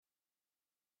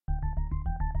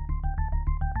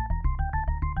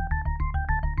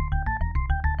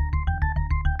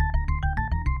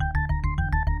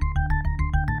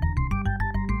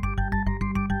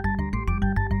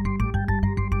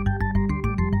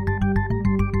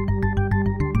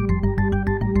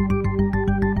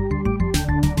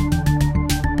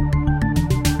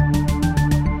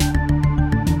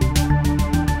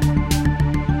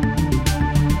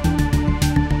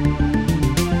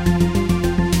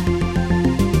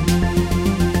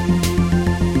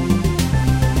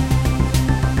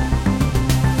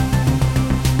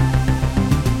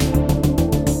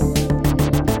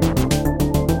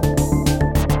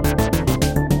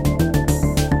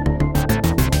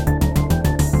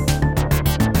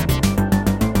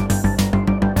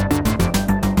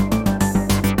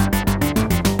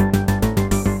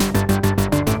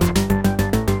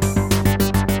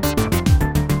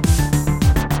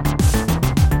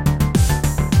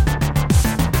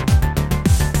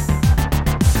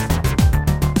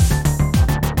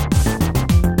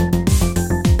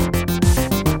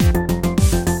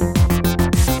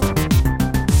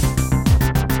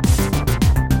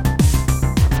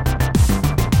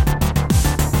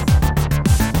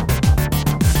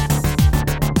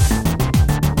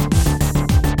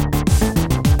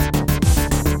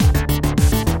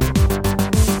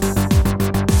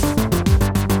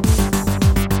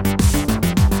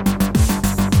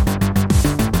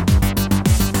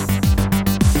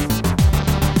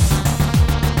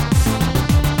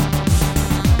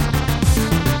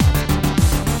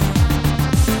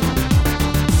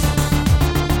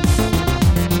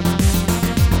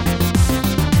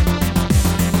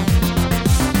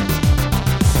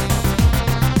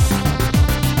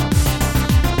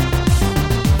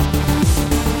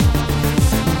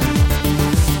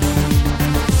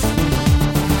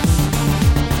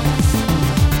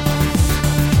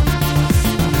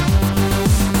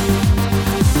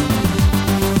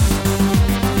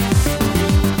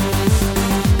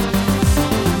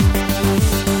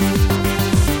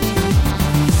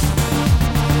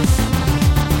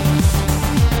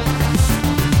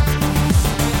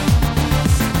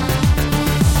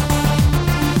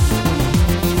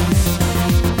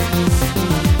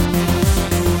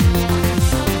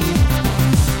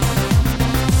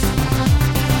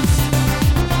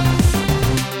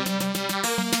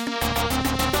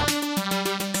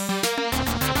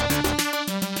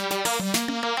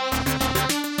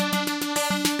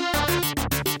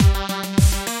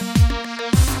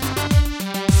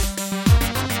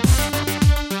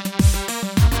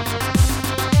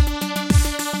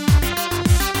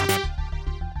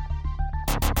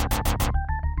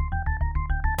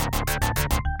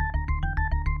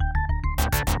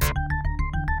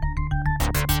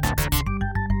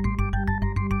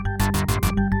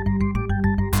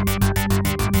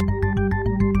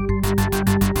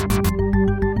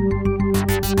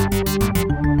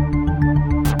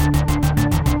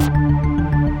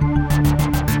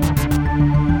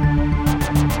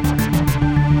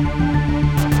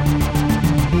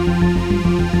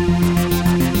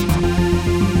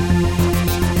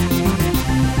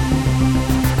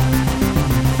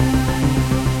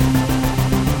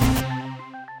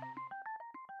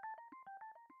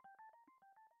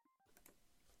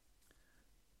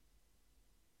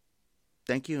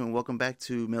Thank you, and welcome back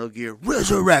to Metal Gear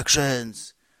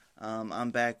Resurrections.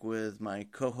 I'm back with my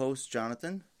co-host,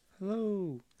 Jonathan.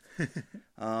 Hello.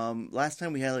 Last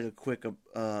time we had like a quick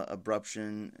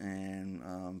abruption,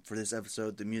 and for this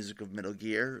episode, the music of Metal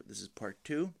Gear. This is part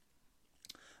 2.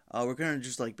 We're going to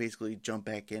just like basically jump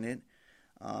back in it,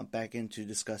 back into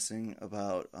discussing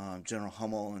about General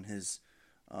Hummel and his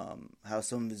how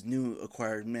some of his new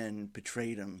acquired men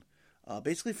betrayed him,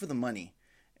 basically for the money.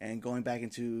 And going back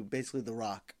into basically The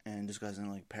Rock and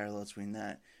discussing like parallels between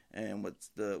that and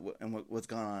what's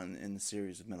gone on in the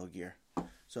series of Metal Gear.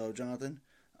 So Jonathan,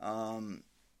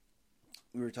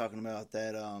 we were talking about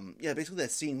that. Basically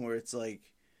that scene where it's like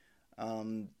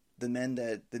the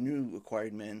new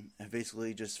acquired men have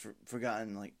basically just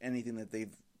forgotten like anything that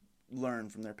they've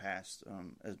learned from their past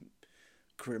as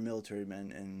career military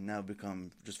men, and now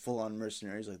become just full on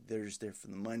mercenaries. Like they're just there for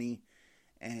the money,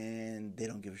 and they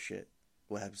don't give a shit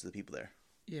what happens to the people there.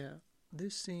 Yeah,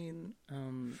 this scene,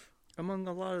 among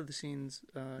a lot of the scenes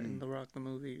in The Rock the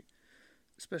movie,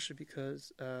 especially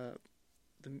because the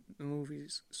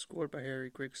movie's scored by Harry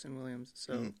Gregson Williams,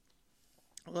 so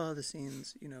a lot of the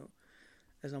scenes,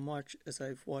 as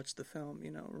I've watched the film,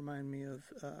 remind me of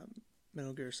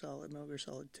Metal Gear Solid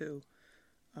 2,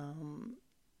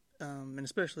 and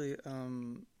especially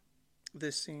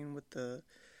this scene with the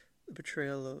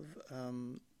betrayal of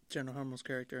General Hummel's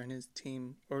character and his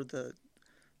team, or the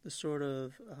sort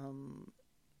of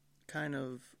kind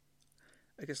of,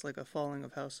 I guess, like a falling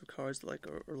of House of Cards, like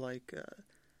or like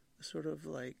sort of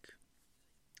like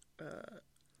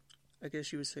I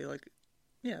guess you would say like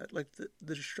the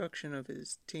destruction of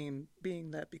his team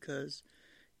being that because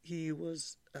he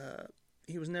was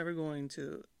never going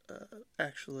to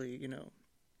actually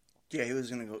Yeah, he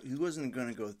wasn't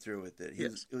gonna go through with it.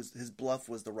 Yes. His bluff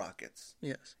was the rockets.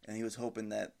 Yes. And he was hoping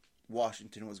that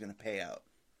Washington was gonna pay out.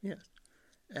 Yes.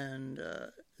 And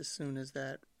as soon as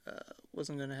that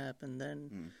wasn't going to happen,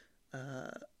 then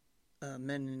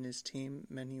men in his team,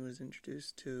 men he was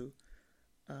introduced to,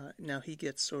 now he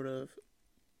gets sort of,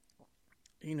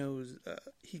 he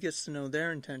gets to know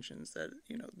their intentions, that,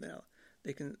 now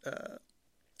they can,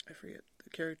 I forget the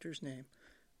character's name,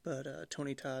 but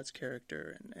Tony Todd's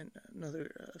character and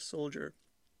another soldier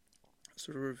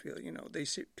sort of reveal, they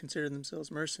consider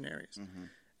themselves mercenaries,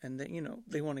 and they,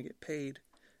 they want to get paid.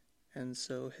 And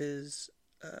so his,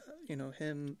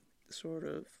 him sort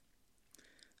of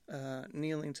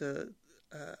kneeling to,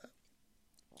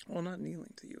 not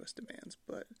kneeling to U.S. demands,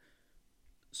 but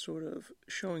sort of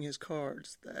showing his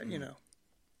cards that,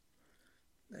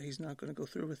 that he's not going to go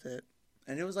through with it.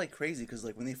 And it was like crazy because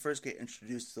like when they first get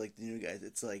introduced to like the new guys,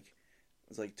 it's like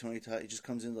Tony Todd. He just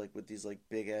comes in like with these like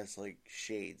big ass like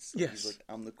shades. Like, yes. He's like,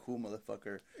 I'm the cool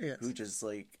motherfucker. Yes. Who just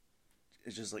like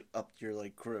is just like up your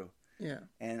like crew. Yeah.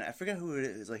 And I forgot who it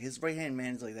is. Like his right hand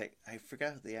man is like that. I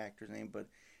forgot the actor's name, but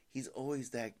he's always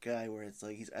that guy where it's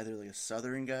like he's either like a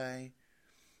Southern guy,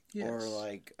 yes. or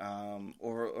like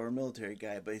or a military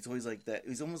guy. But he's always like that.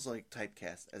 He's almost like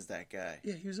typecast as that guy.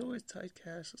 Yeah, he was always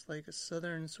typecast as like a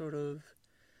Southern sort of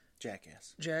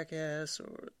jackass,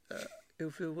 or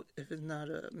if it's not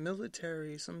a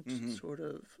military, some sort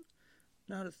of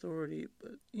not authority,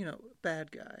 but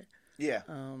bad guy. Yeah.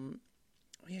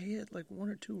 Yeah, he had like one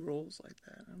or two roles like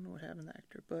that. I don't know what happened to the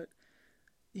actor, but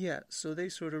yeah. So they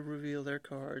sort of reveal their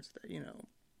cards that yeah,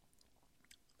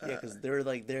 because they're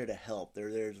like there to help.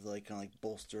 They're there to like kind of like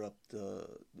bolster up the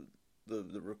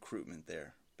recruitment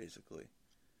there, basically.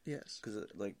 Yes. Because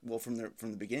like from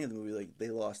the beginning of the movie, like they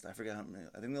lost. I forgot how many.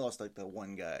 I think they lost like the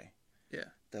one guy. Yeah.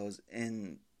 That was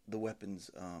in the weapons,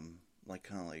 like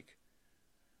kind of like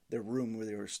their room where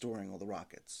they were storing all the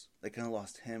rockets. They kind of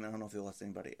lost him. I don't know if they lost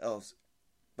anybody else.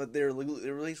 But they were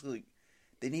basically,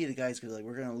 they needed guys because like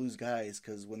we're gonna lose guys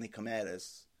because when they come at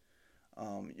us,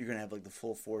 you're gonna have like the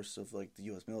full force of like the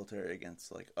U.S. military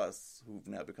against like us who've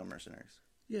now become mercenaries.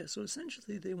 Yeah. So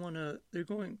essentially, they overthrow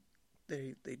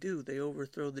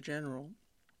the general,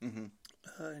 and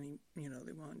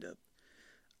they wound up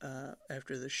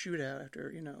after the shootout,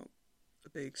 after a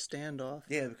big standoff.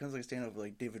 Yeah, it becomes like a standoff.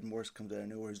 Like David Morse comes out of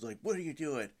nowhere. He's like, "What are you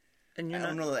doing?" And I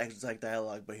don't know the exact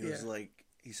dialogue, but he was like.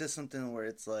 He says something where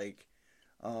it's like,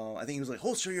 I think he was like,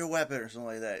 holster your weapon or something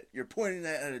like that. You're pointing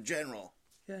that at a general.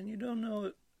 Yeah, and you don't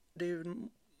know David.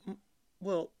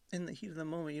 Well, in the heat of the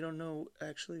moment, you don't know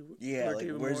actually. Yeah, where like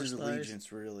David where's Morse his lies.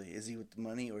 allegiance really? Is he with the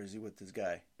money or is he with this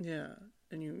guy? Yeah,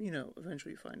 and you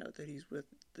eventually find out that he's with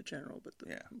the general, but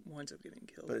winds up getting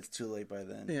killed. But it's too late by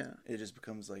then. Yeah, it just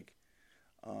becomes like,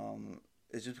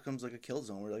 a kill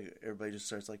zone where like everybody just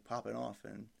starts like popping off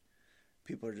and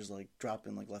people are just like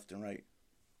dropping like left and right.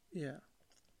 Yeah.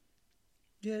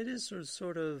 Yeah, it is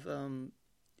sort of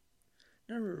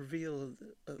not a reveal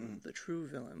of the true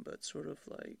villain, but sort of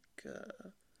like,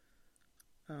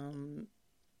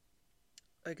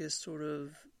 I guess sort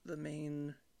of the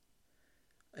main.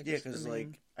 Yeah, because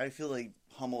like I feel like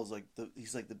Hummel's like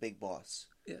he's like the big boss.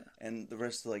 Yeah. And the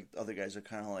rest of like the other guys are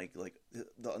kind of like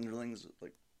the underlings,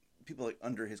 like people like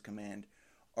under his command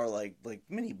are like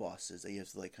mini bosses that you have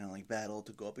to like kind of like battle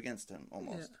to go up against him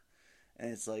almost. Yeah.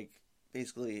 And it's like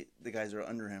basically the guys that are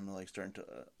under him are like starting to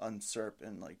usurp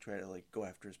and like try to like go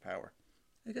after his power.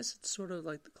 I guess it's sort of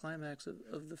like the climax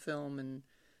of the film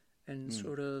and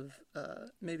sort of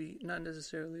maybe not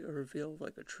necessarily a reveal of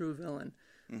like a true villain,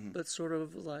 but sort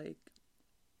of like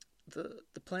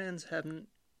the plans haven't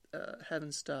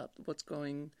stopped. What's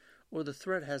going, or the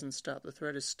threat hasn't stopped. The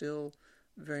threat is still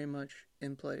very much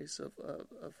in place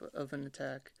of an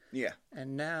attack. Yeah.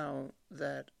 And now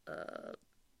that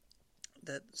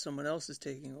that someone else is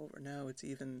taking over, now it's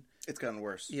gotten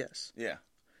worse. Yes. Yeah.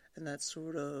 And that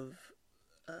sort of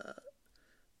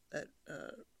that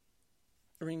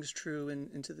rings true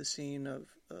into the scene of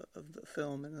the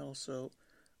film, and also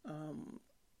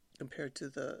compared to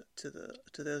the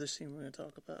other scene we're going to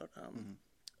talk about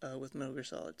with Metal Gear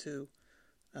Solid 2,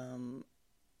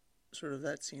 sort of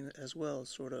that scene as well.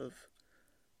 Sort of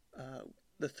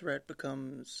the threat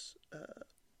becomes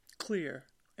clear,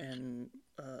 and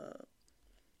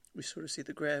we sort of see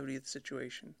the gravity of the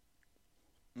situation.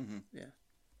 Yeah.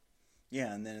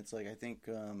 Yeah, and then it's like I think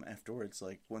afterwards,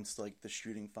 like once like the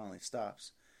shooting finally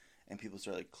stops, and people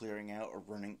start like clearing out or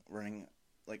running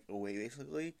like away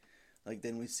basically, like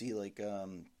then we see like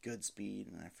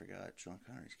Goodspeed, and I forgot Sean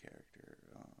Connery's character.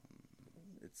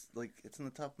 It's like it's on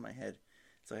the top of my head.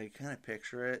 So I kind of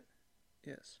picture it.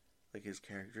 Yes. Like his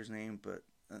character's name, but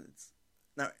it's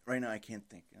not right now. I can't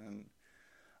think.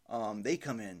 And they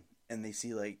come in and they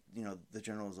see like the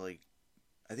general's like,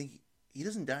 I think. He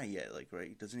doesn't die yet, like,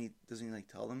 right? Doesn't he like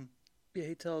tell them? Yeah,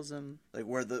 he tells them like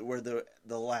where the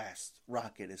last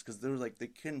rocket is, because there was like they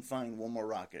couldn't find one more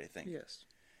rocket, I think. Yes.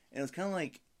 And it's kind of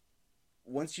like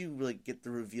once you like get the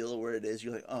reveal of where it is,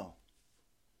 you're like, oh,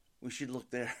 we should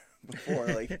look there before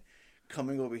like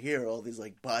coming over here. All these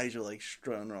like bodies are like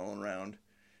strewn all around,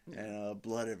 and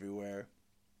blood everywhere.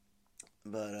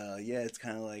 But yeah, it's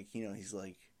kind of like he's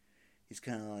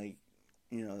kind of like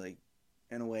like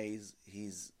in a way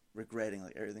he's regretting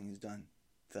like everything he's done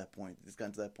to that point. It's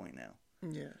gotten to that point now.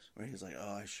 Yes. Where he's like,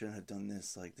 oh, I shouldn't have done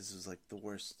this. Like, this is like the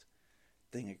worst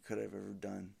thing I could have ever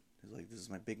done. He's like, this is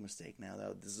my big mistake now.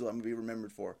 This is what I'm going to be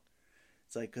remembered for.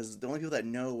 It's like, because the only people that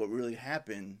know what really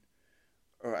happened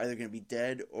are either going to be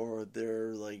dead or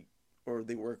they're like, or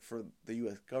they work for the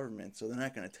U.S. government. So they're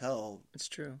not going to tell. It's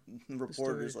true.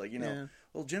 Reporters like,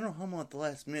 well, General Hummel at the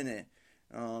last minute,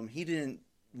 he didn't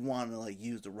want to like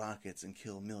use the rockets and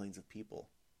kill millions of people.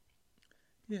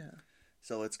 Yeah.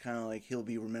 So it's kind of like he'll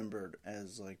be remembered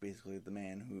as like basically the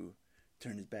man who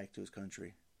turned his back to his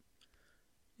country.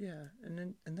 Yeah,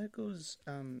 and that goes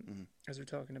as we're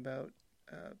talking about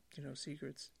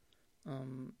secrets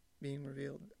being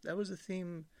revealed. That was a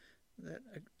theme that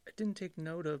I didn't take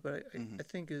note of, but I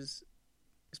think is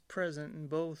present in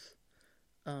both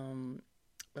the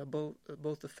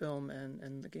film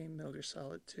and the game Metal Gear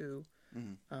Solid 2.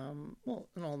 Well,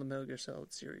 in all the Metal Gear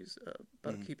Solid series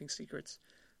about keeping secrets.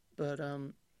 But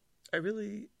I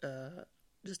really,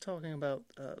 just talking about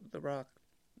The Rock,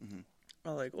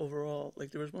 like overall,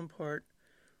 like there was one part,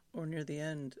 or near the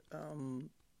end,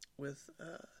 with,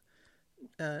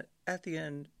 at the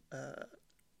end,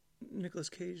 Nicolas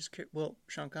Cage's,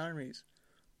 Sean Connery's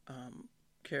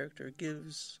character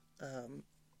gives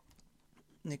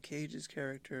Nick Cage's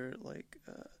character, like,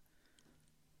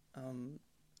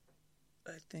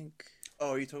 I think...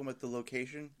 Oh, are you talking about the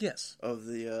location? Yes. Of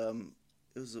the,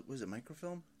 was it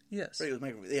microfilm? Yes. Right, it was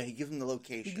microfilm. Yeah, he gives him the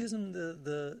location. He gives him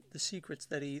the secrets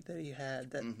that he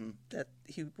had, that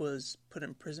he was put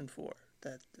in prison for,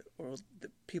 or the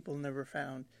people never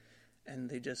found, and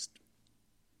they just,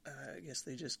 I guess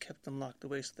they just kept them locked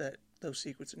away so that those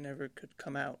secrets never could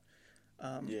come out.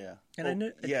 Yeah.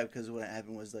 And because what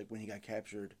happened was like when he got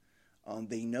captured,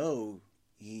 they know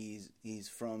he's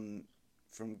from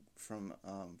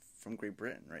Great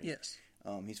Britain, right? Yes.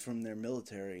 He's from their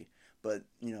military, but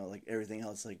like everything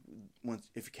else, like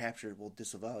if you're captured, will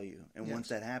disavow you, and once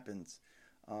that happens,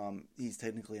 he's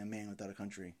technically a man without a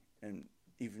country, and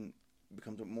even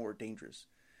becomes more dangerous.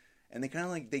 And they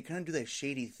kind of do that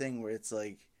shady thing where it's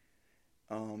like,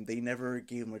 they never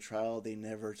gave him a trial, they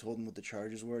never told him what the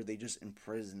charges were, they just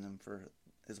imprisoned him for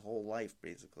his whole life,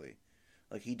 basically.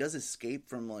 Like he does escape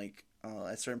from like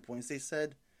at certain points they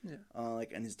said. Yeah.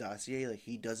 Like in his dossier, like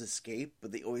he does escape,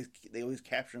 but they always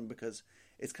capture him because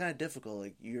it's kind of difficult.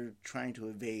 Like you're trying to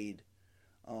evade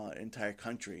entire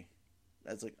country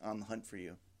that's like on the hunt for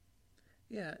you.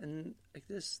 Yeah, and like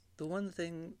this, the one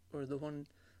thing or the one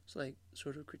like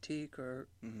sort of critique or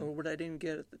what I didn't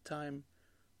get at the time,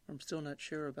 or I'm still not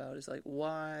sure about, is like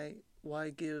why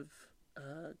give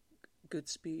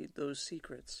Goodspeed those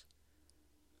secrets?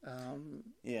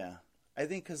 Yeah, I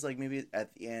think because like maybe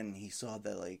at the end he saw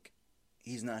that like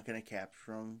he's not gonna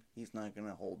capture him, he's not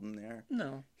gonna hold him there.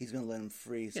 No, he's gonna let him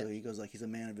free. So he goes like he's a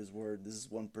man of his word. This is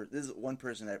one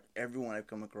person that everyone I've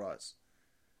come across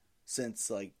since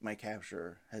like my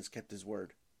capture has kept his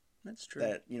word. That's true.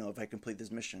 That if I complete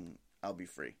this mission, I'll be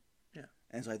free. Yeah.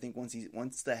 And so I think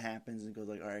once that happens and goes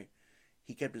like, all right,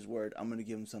 he kept his word. I'm gonna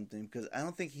give him something because I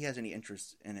don't think he has any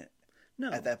interest in it. No.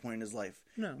 At that point in his life.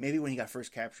 No. Maybe when he got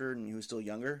first captured and he was still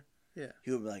younger. Yeah.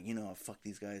 He would be like, fuck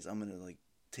these guys. I'm gonna like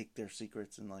take their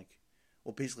secrets and like,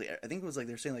 well, basically, I think it was like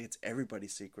they're saying like it's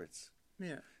everybody's secrets.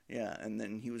 Yeah. Yeah, and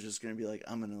then he was just gonna be like,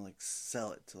 I'm gonna like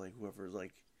sell it to like whoever's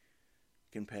like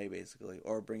can pay basically,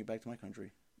 or bring it back to my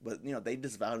country. But they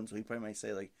disavowed him, so he probably might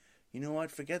say like, you know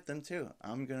what, forget them too.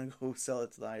 I'm gonna go sell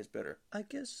it to the highest bidder. I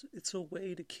guess it's a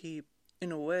way to keep,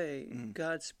 in a way,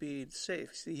 Godspeed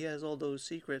safe. See, he has all those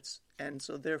secrets, and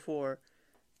so therefore,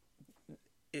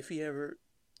 if he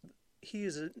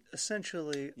is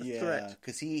essentially a threat. Yeah,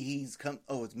 because he's come.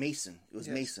 Oh, it's Mason. It was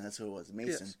Mason. That's who it was.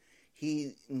 Mason. Yes.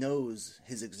 He knows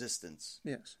his existence.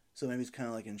 Yes. So maybe it's kind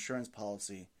of like an insurance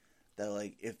policy that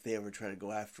like if they ever try to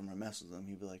go after him or mess with him,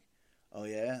 he'd be like, "Oh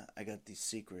yeah, I got these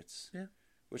secrets." Yeah.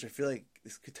 Which I feel like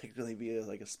this could technically be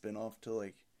like a spin-off to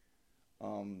like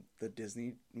the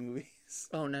Disney movies.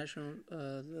 Oh, National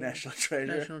Treasure.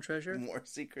 National Treasure. More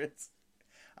secrets.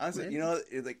 Honestly,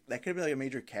 Maybe. like that could be like a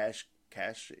major cash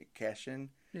in.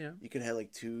 Yeah. You could have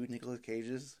like two Nicolas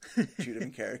Cages, two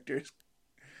different characters.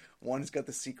 One's got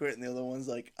the secret, and the other one's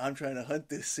like, I'm trying to hunt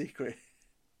this secret.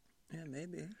 Yeah,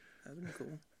 maybe that'd be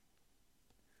cool.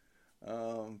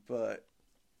 But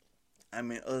I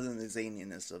mean, other than the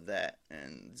zaniness of that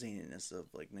and zaniness of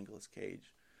like Nicolas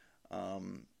Cage,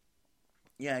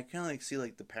 yeah, I kind of like see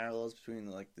like the parallels between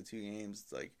like the two games.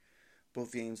 It's like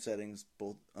both game settings,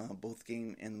 both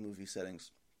game and the movie settings,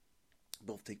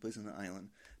 both take place on the island.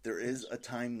 There is a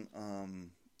time.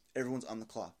 Everyone's on the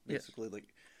clock basically. Yes. Like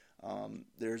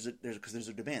there's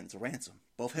a demand. It's a ransom.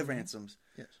 Both have ransoms.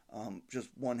 Yes. Just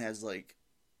one has like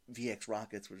VX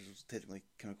rockets, which is technically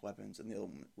chemical weapons, and the other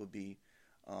one would be.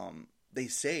 They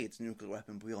say it's a nuclear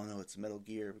weapon, but we all know it's Metal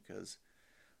Gear because,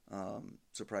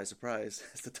 surprise, surprise,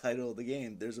 it's the title of the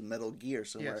game. There's a Metal Gear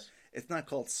somewhere. Yes. It's not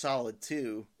called Solid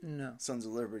 2, no. Sons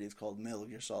of Liberty. It's called Metal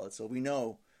Gear Solid. So we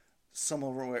know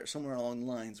somewhere along the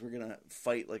lines we're gonna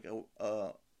fight like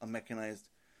a mechanized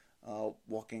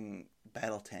walking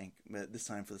battle tank. But this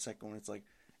time for the second one, it's like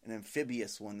an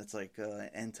amphibious one that's like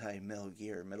anti-Metal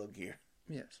Gear.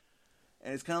 Yes.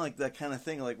 And it's kind of like that kind of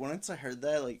thing. Like, once I heard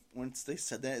that, like, once they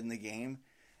said that in the game,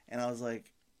 and I was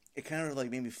like, it kind of, like,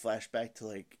 made me flash back to,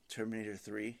 like, Terminator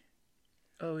 3.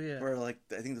 Oh, yeah. Where, like,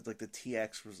 I think that, like, the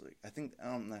TX was, like,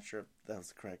 I'm not sure if that was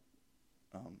the correct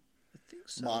I think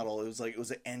so. model. It was, like, it was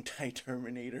an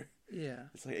anti-Terminator. Yeah.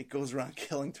 It's like, it goes around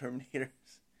killing Terminators.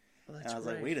 Well, that's and I was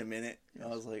right. like, wait a minute. Yes. I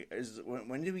was like,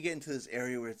 when did we get into this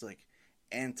area where it's, like,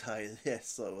 anti-this?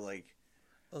 So, like...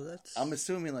 Oh, that's... I'm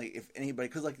assuming, like, if anybody...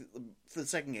 Because, like, for the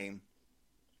second game,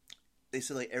 they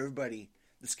said, like, everybody...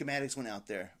 The schematics went out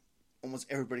there. Almost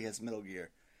everybody has Metal Gear.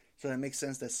 So that makes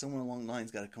sense that someone along the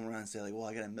line's got to come around and say, like, well,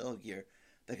 I got a Metal Gear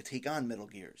that could take on Metal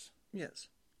Gears. Yes.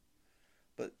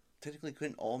 But technically,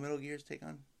 couldn't all Metal Gears take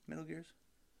on Metal Gears?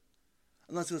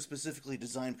 Unless it was specifically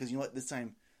designed... Because, you know what? This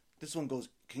time, this one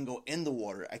can go in the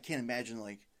water. I can't imagine,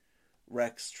 like,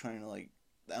 Rex trying to, like...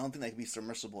 I don't think that could be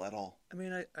submersible at all. I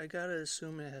mean, I gotta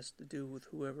assume it has to do with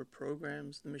whoever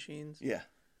programs the machines. Yeah.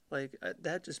 Like,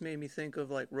 that just made me think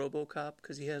of, like, RoboCop,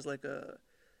 because he has, like, a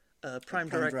prime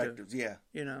directive. Directives, yeah.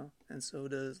 You know? And so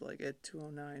does, like, Ed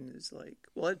 209 is, like...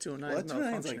 Well, Ed 209 is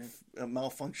malfunctioning. Like a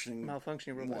malfunctioning...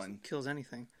 Malfunctioning robot one. Kills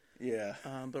anything. Yeah.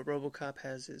 But RoboCop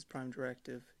has his prime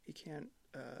directive. He can't...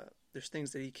 there's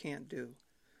things that he can't do.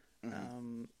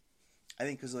 Mm-hmm. I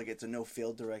think because, like, it's a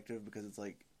no-fail directive because it's,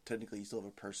 like... Technically, you still have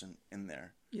a person in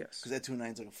there. Yes. Because that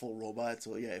 209 is like a full robot,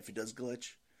 so yeah, if it does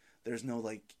glitch, there's no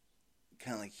like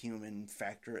kind of like human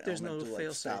factor there's element no to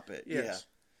like stop it. Yes.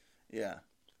 Yeah.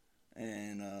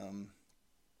 And I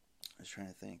was trying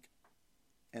to think,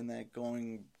 and that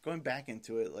going back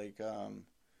into it like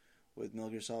with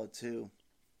Metal Gear Solid 2,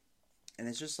 and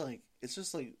it's just like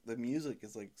the music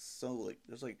is like so like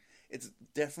there's like it's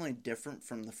definitely different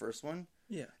from the first one.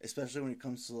 Yeah. Especially when it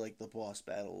comes to, like, the boss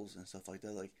battles and stuff like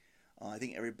that. Like, I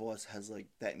think every boss has like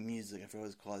that music. I forgot what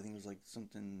it's called. I think it was like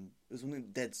something. It was something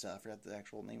Dead Cell. I forgot the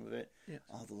actual name of it. Yeah.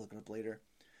 I'll have to look it up later.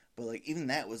 But like even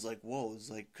that was like whoa. It was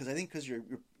like because you're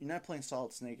not playing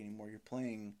Solid Snake anymore. You're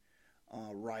playing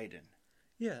Raiden.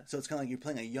 Yeah. So it's kind of like you're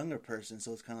playing a younger person.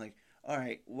 So it's kind of like all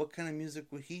right, what kind of music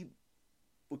would he?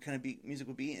 What kind of music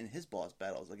would be in his boss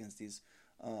battles against Dead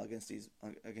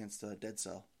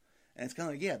Cell? And it's kind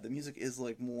of like yeah, the music is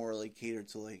like more like catered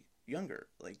to like younger.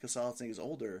 Like because Solid Snake is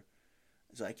older.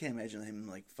 So I can't imagine him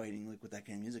like fighting like with that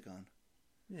kind of music on.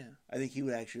 Yeah. I think he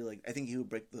would actually like. I think he would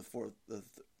break the fourth.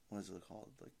 What is it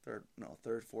called? Like fourth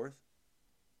wall.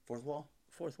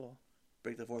 Fourth wall.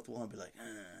 Break the fourth wall and be like,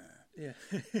 yeah,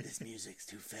 this music's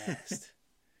too fast.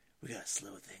 We gotta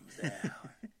slow things down.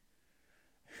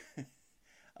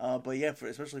 But yeah,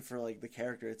 especially for like the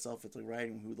character itself, it's like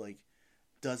Raiden who like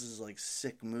does his like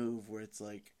sick move where it's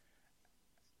like,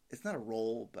 it's not a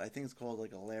roll, but I think it's called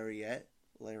like a lariat.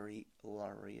 Lariat.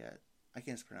 I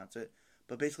can't pronounce it,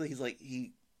 but basically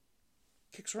he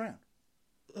kicks around.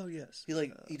 Oh yes. He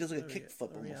does like a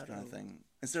kickflip almost kind of thing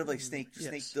instead of like Snake. Yes.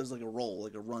 Snake does like a roll,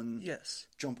 like a run. Yes.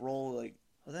 Jump roll. Like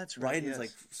that's right. Raiden's yes.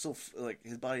 like so like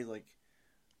his body like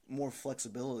more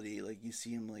flexibility. Like you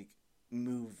see him like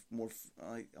move more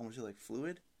like almost like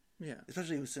fluid. Yeah.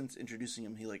 Especially since introducing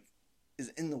him, he like is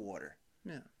in the water.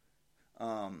 Yeah.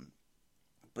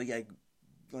 But yeah,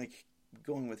 like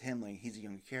going with him, like he's a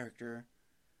young character.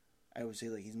 I would say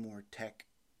like he's more tech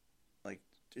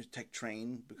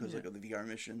trained because like of the VR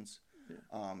missions.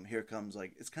 Yeah. Here comes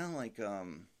like it's kind of like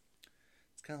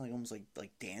almost like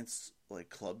dance like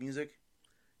club music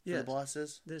for the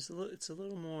bosses. It's a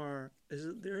little more.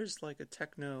 There is like a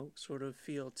techno sort of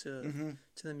feel to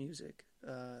the music.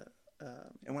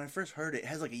 And when I first heard it, it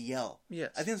has like a yell.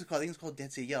 Yes, I think it's called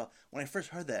Dead Sea Yell. When I first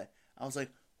heard that, I was like,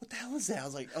 "What the hell is that?" I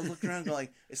was looking around, going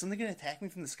like, "Is something gonna attack me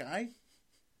from the sky?"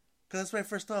 Because that's what I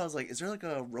first thought. I was like, "Is there like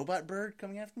a robot bird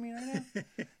coming after me right now?"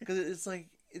 Because it's like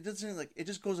it doesn't like it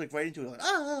just goes like right into it. Like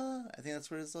I think that's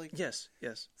what it's like. Yes.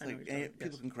 It's like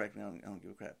people can correct me. I don't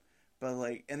give a crap. But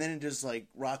like, and then it just like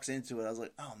rocks into it. I was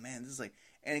like, "Oh man, this is like,"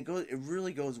 and it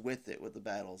really goes with it with the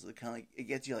battles. It kind of like it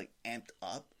gets you like amped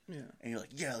up. Yeah. And you're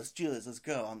like, "Yeah, let's do this. Let's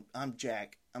go." I'm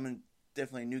Jack. I'm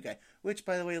definitely a new guy. Which,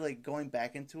 by the way, like going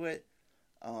back into it,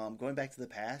 going back to the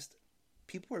past,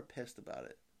 people were pissed about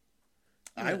it.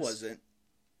 Yes. I wasn't.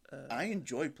 I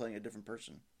enjoyed playing a different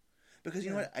person because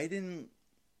you know what? I didn't.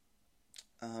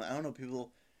 I don't know.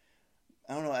 People.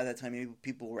 I don't know. At that time, maybe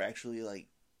people were actually like.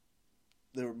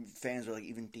 Their fans were like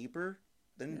even deeper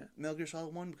than Metal Gear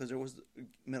Solid 1 because there was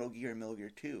Metal Gear and Metal Gear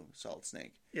 2, Solid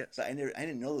Snake. Yes. But I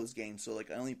didn't know those games, so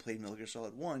like I only played Metal Gear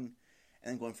Solid 1, and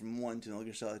then going from 1 to Metal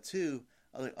Gear Solid 2,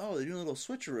 I was like, oh, they're doing a little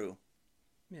switcheroo.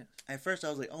 Yes. At first, I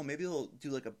was like, oh, maybe they'll do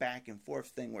like a back and forth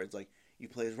thing where it's like you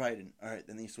play as Raiden, all right,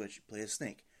 then you switch, you play as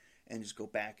Snake, and just go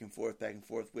back and forth,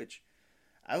 which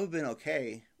I would have been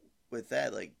okay with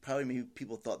that. Like probably maybe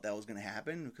people thought that was going to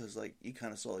happen because like you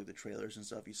kind of saw like the trailers and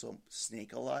stuff. You saw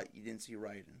Snake a lot. You didn't see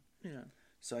Raiden. Yeah.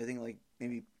 So I think like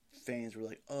maybe fans were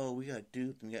like, "Oh, we got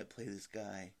duped and we got to play this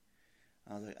guy."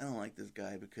 I was like, I don't like this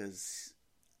guy because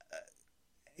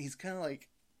he's kind of like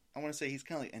I want to say he's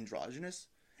kind of like androgynous.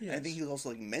 Yes. And I think he was also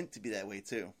like meant to be that way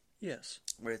too. Yes.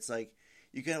 Where it's like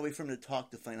you gotta wait for him to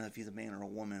talk to find out if he's a man or a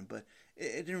woman. But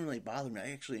it didn't really bother me.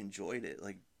 I actually enjoyed it,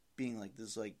 like being like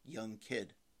this like young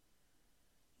kid.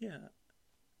 Yeah.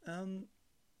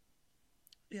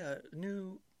 Yeah, a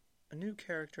new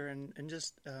character and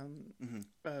just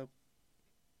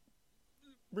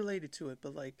related to it,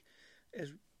 but like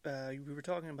as we were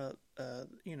talking about,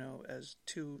 as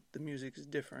to the music is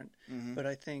different, but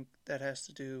I think that has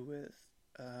to do with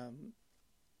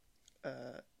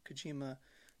Kojima,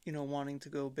 wanting to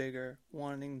go bigger,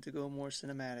 wanting to go more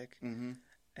cinematic,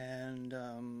 and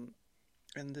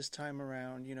this time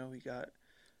around, he got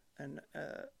an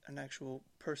actual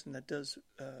person that does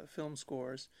film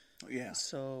scores. Yeah.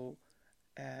 So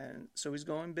he's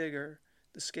going bigger.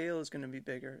 The scale is going to be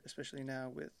bigger, especially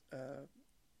now with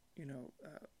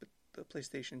with the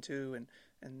PlayStation 2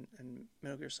 and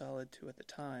Metal Gear Solid 2 at the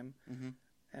time.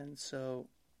 And so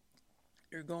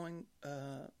you're going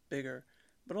bigger,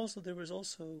 but also there was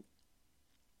also,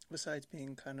 besides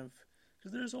being kind of,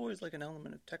 because there's always like an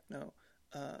element of techno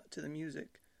to the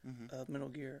music of Metal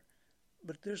Gear.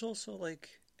 But there's also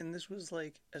like, and this was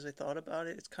like, as I thought about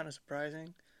it, it's kind of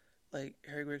surprising. Like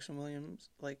Harry Gregson Williams,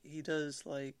 like he does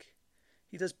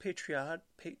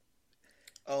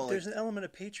there's an element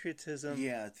of patriotism.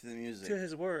 Yeah, to the music, to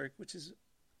his work, which is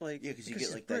like because you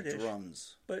get like British, that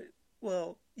drums. But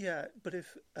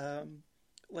if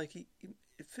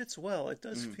it fits well. It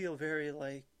does feel very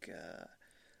like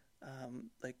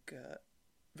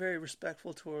very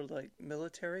respectful toward like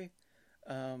military,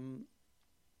 um,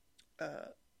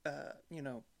 you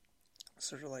know,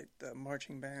 sort of like the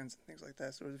marching bands and things like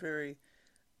that. So it was very,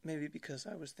 maybe because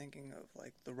I was thinking of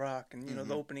like The Rock and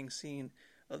the opening scene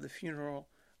of the funeral.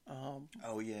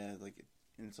 Oh yeah, like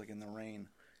and it's like in the rain.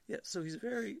 Yeah, so he's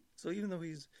very, so even though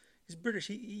he's British,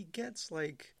 he gets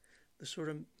like the sort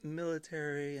of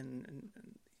military and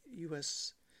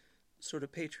U.S. sort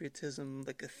of patriotism,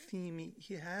 like a theme.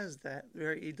 He has that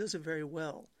he does it very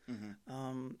well.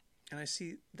 And I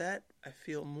see that, I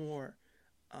feel more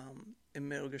in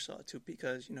Metal Gear Solid 2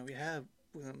 because we have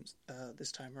Williams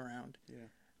this time around. Yeah,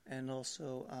 and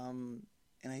also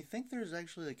and I think there's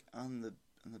actually like on the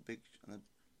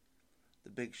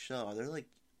big show. Are there like,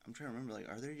 I'm trying to remember, like,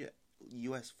 are there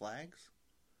U.S. flags?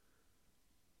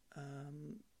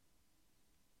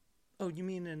 Oh, you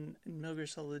mean in Metal Gear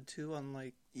Solid 2 on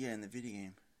like? Yeah, in the video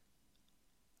game.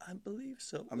 I believe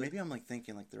so. Or maybe I'm like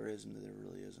thinking like there is and there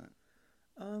really isn't.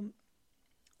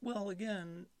 Well,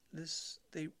 again,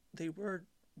 they were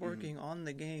working on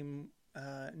the game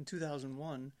in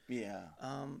 2001. Yeah.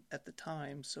 At the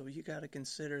time, so you got to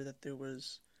consider that there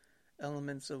was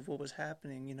elements of what was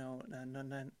happening,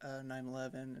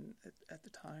 9/11 and at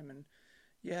the time, and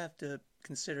you have to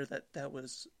consider that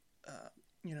was,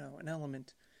 an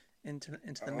element into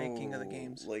the making of the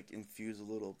games. Like infuse a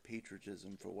little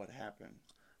patriotism for what happened.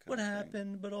 What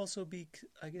happened, but also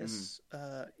I guess,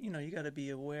 you got to be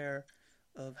aware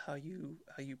of how you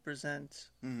present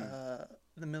the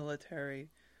military,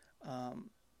 how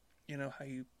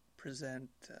you present,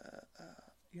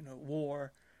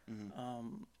 war.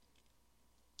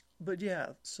 But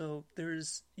yeah, so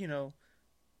there's,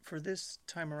 for this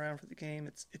time around for the game,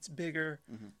 it's bigger,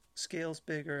 scale's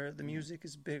bigger, the music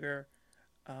is bigger,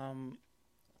 and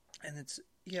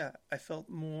I felt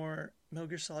more, Metal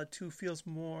Gear Solid 2 feels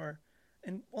more,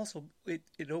 and also it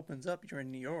opens up, you're in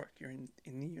New York, you're in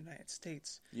the United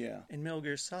States. Yeah. In Metal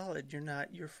Gear Solid,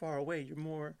 you're far away, you're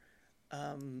more...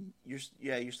 you're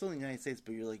still in the United States,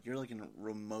 but you're like in a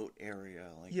remote area,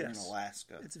 like you're in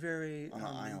Alaska. It's very... on an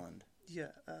island.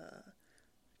 Yeah,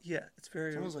 it's very...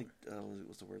 It's almost like,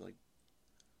 what's the word, like,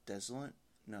 desolate?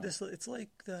 No. Desolate, it's like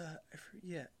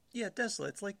desolate.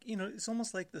 It's like, it's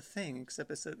almost like The Thing,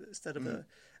 except instead of the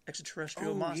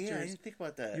extraterrestrial monsters... yeah, I didn't think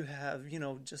about that. You have,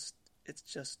 it's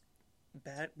just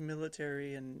bad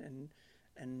military and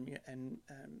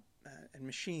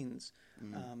machines,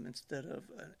 instead of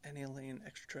an alien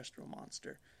extraterrestrial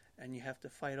monster. And you have to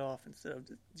fight off, instead of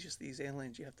just these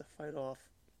aliens, you have to fight off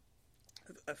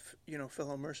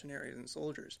fellow mercenaries and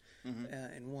soldiers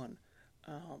in one.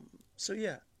 So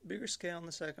yeah, bigger scale in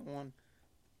the second one,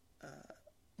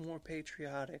 more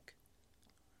patriotic,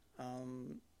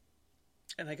 and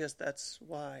I guess that's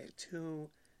why 2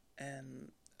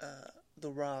 and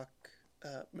The Rock,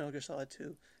 Metal Gear Solid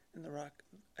 2 and The Rock,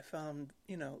 I found,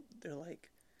 they're like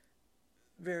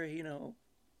very, what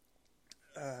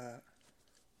are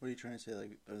you trying to say?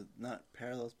 Like, not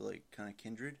parallels, but like kind of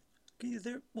kindred?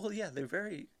 They're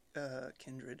very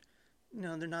kindred.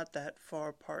 They're not that far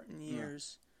apart in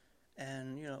years,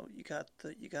 and you got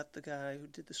the guy who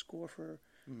did the score for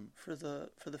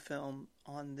the film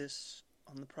on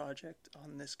the project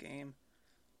on this game.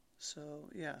 So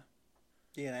yeah.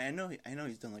 Yeah, I know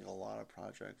he's done like a lot of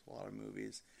projects, a lot of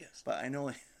movies. Yes. But I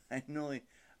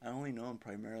only know him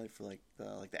primarily for like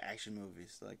the action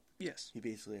movies. Like, yes, he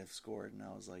basically have scored, and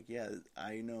I was like, yeah,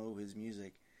 I know his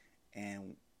music,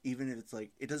 and even if it's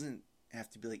like, it doesn't have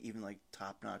to be like even like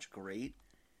top notch great,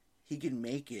 he can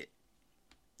make it.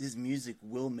 His music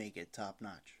will make it top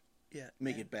notch. Yeah,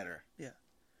 make it better. Yeah,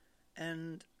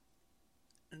 and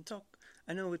talk.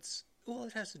 I know it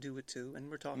has to do with 2, and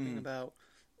we're talking about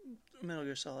Metal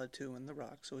Gear Solid 2 and The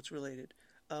Rock, so it's related.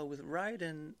 With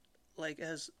Raiden, like,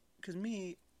 because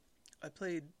me, I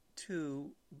played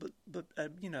 2, but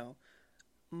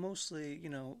mostly,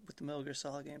 with the Metal Gear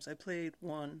Solid games, I played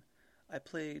 1, I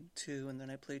played 2, and then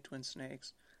I played Twin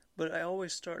Snakes. But I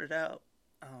always started out,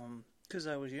 because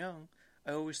I was young,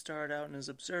 I always started out as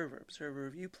observer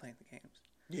of you playing the games.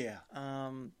 Yeah.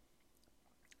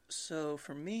 So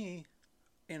for me,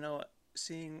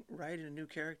 seeing Raiden, a new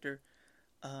character,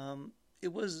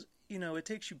 it was, it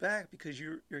takes you back because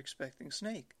you're expecting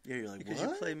Snake. Yeah, you're like, because what?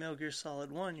 You play Metal Gear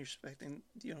Solid 1, you're expecting,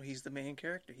 he's the main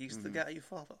character. He's the guy you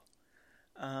follow.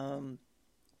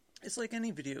 It's like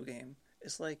any video game.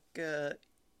 It's like,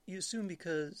 you assume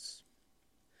because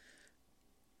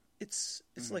it's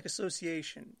like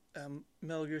association.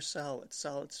 Metal Gear Solid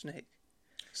Snake.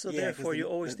 So therefore, you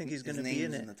always think he's going to be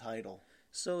in it. In the title.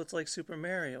 So it's like Super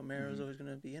Mario. Mario's always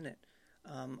going to be in it.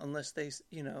 Unless they,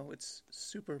 it's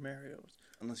Super Mario.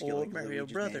 Unless you get like Mario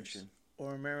Luigi's Brothers. Mansion.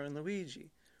 or Mario and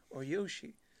Luigi, or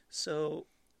Yoshi. So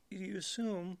you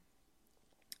assume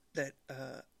that,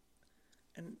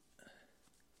 and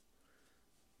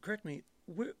correct me,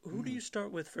 who do you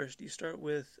start with first? Do you start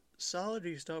with Solid or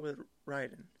do you start with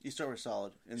Raiden? You start with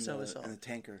Solid in the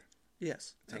tanker.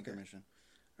 Yes. Tanker mission.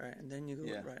 Right, and then you go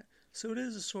with Raiden. So it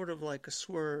is a sort of like a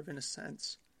swerve in a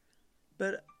sense.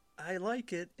 But I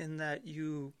like it in that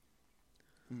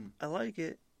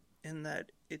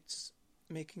it's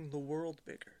making the world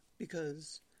bigger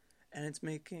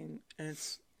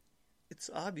it's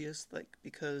obvious, like,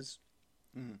 because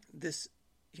this,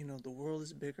 the world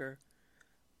is bigger,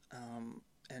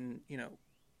 and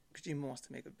Kojima wants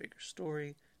to make a bigger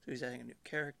story, so he's adding a new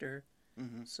character.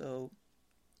 So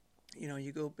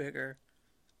you go bigger,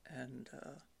 and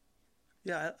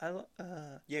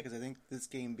because I think this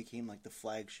game became like the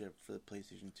flagship for the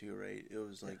PlayStation 2, right? It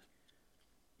was like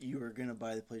you were gonna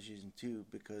buy the PlayStation 2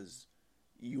 because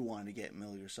you wanted to get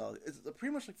Metal Gear Solid. It's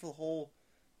pretty much like for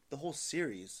the whole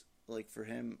series, like for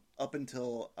him up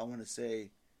until I want to say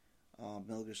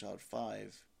Metal Gear Solid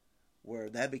 5, where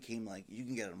that became like you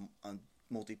can get it on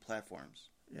multi platforms.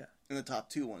 Yeah. And the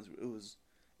top two ones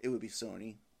it would be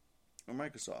Sony or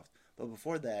Microsoft, but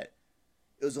before that,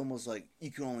 it was almost like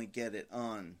you could only get it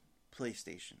on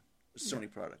PlayStation,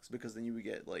 Sony products, because then you would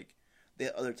get like they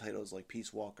had other titles like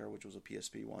Peace Walker, which was a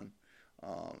PSP one,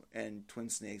 and Twin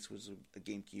Snakes was a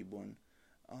GameCube one.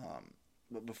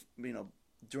 But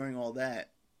during all that,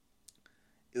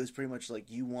 it was pretty much like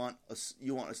you want the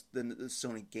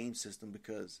Sony game system,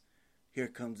 because here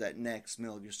comes that next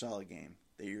Metal Gear Solid game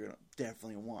that you're gonna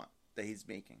definitely want that he's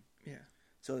making. Yeah.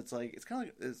 So it's like it's kind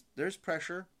of like there's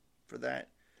pressure for that.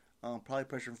 Probably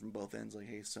pressure from both ends. Like,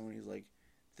 hey, Sony's like,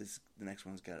 the next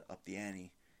one's got to up the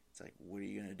ante. It's like, what are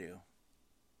you gonna do?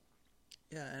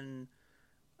 Yeah, and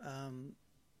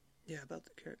about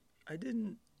the character, I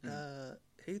didn't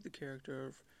hate the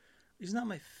character. He's not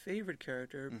my favorite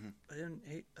character. I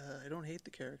don't hate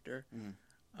the character.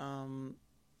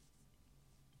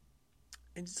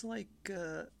 It's like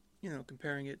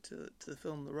comparing it to the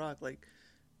film The Rock. Like,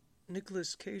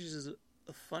 Nicolas Cage is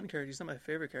a fun character. He's not my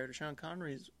favorite character. Sean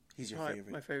Connery is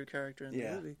my favorite character in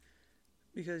the movie,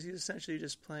 because he's essentially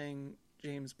just playing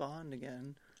James Bond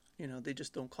again. They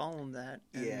just don't call him that.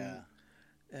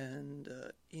 And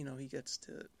he gets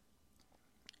to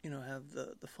have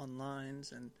the fun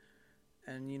lines,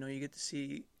 and you get to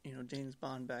see James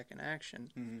Bond back in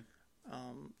action.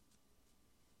 And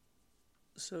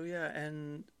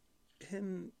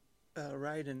him,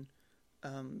 Raiden,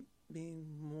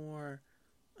 being more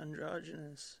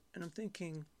androgynous, and I'm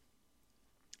thinking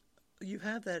you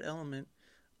have that element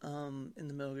in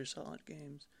the Metal Gear Solid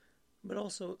games, but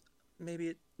also maybe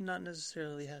it not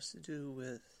necessarily has to do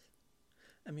with,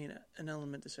 an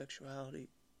element of sexuality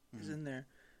is in there,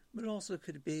 but it also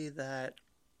could be that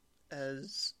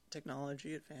as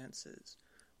technology advances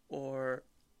or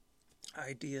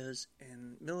ideas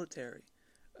in military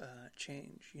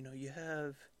change, you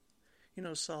have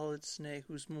Solid Snake,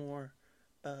 who's more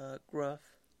gruff,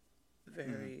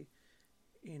 very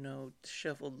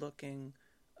disheveled looking,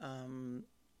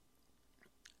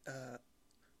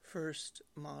 first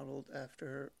modeled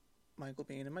after Michael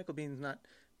Biehn, and Michael Biehn's not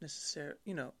necessarily,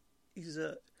 he's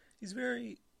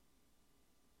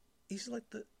like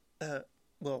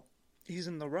he's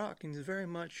in The Rock, and he's very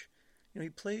much,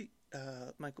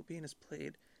 Michael Biehn has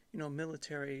played,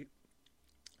 military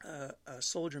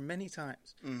soldier many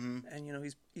times,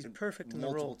 and he's perfect in the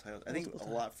role. Titles. I think a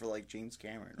lot for like James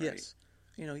Cameron, right? Yes,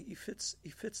 he fits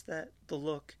the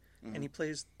look, and he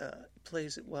plays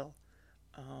it well.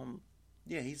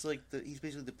 He's like he's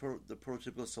basically the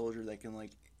prototypical soldier that can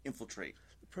like infiltrate.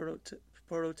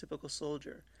 Prototypical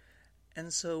soldier,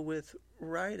 and so with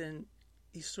Raiden,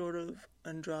 he's sort of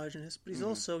androgynous, but he's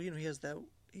also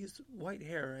he's white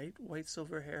hair, right? White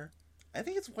silver hair. I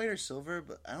think it's white or silver,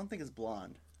 but I don't think it's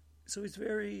blonde. So he's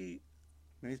very...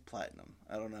 Maybe it's platinum.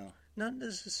 I don't know. Not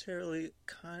necessarily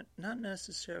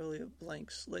a blank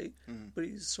slate, but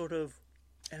he's sort of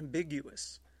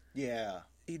ambiguous. Yeah.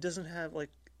 He doesn't have,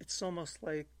 like... It's almost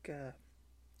like...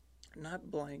 not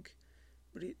blank,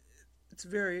 but it's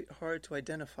very hard to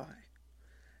identify.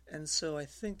 And so I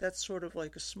think that's sort of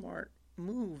like a smart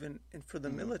move and for the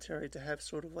military to have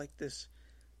sort of like this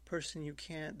person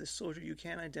this soldier you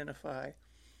can't identify,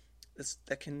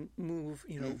 that can move,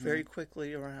 very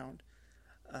quickly around,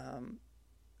 and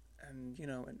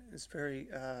it's very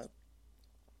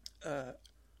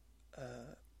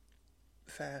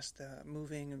fast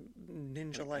moving,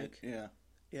 ninja-like. Yeah.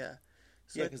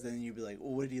 So because then you'd be like,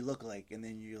 well, what did he look like? And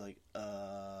then you're like,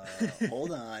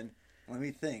 hold on, let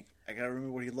me think. I gotta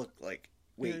remember what he looked like.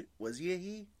 Wait, was he a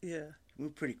he? Yeah. He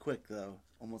moved pretty quick though,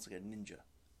 almost like a ninja.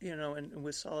 And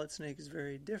with Solid Snake is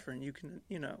very different. You can,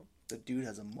 The dude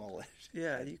has a mullet.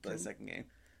 Yeah, you can. The second game.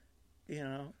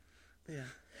 Yeah.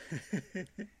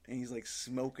 And he's like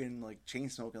smoking, like chain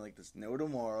smoking, like there's no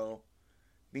tomorrow.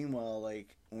 Meanwhile,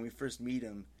 like when we first meet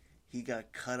him, he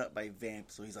got cut up by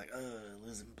Vamp, so he's like,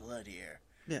 losing blood here.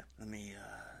 Yeah. Let me,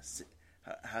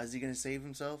 how's he gonna save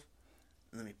himself?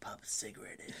 Let me pop a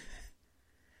cigarette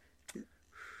in.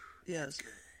 Yes.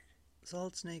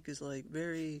 Solid Snake is like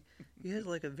very, he has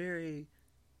like a very,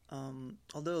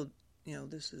 although,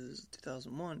 this is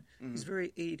 2001, he's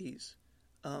very 80s.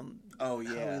 Oh,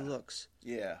 yeah. How he looks.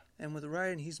 Yeah. And with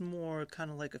Raiden, he's more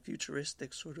kind of like a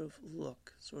futuristic sort of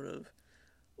look, sort of,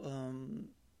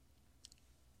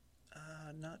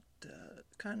 not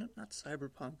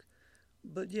cyberpunk,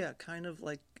 but yeah, kind of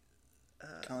like,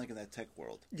 kind of like in that tech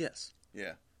world. Yes.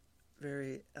 Yeah.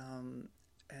 Very,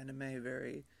 anime,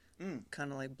 very,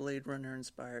 kind of like Blade Runner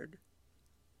inspired.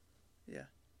 Yeah.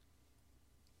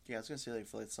 Yeah, I was gonna say, like,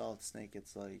 for like Solid Snake,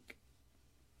 it's like,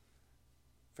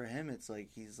 for him, it's like,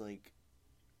 he's like,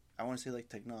 I want to say, like,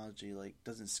 technology, like,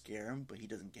 doesn't scare him, but he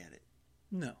doesn't get it.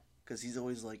 No. Because he's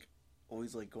always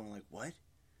going like, what?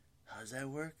 How does that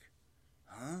work?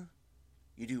 Huh?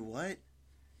 You do what?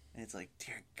 And it's like,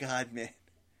 dear God, man.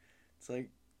 It's like,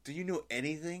 do you know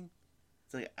anything?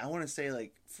 It's like, I want to say,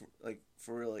 like,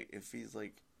 for real, like, if he's,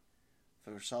 like,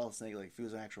 for Solid Snake, like, if he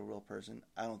was an actual real person,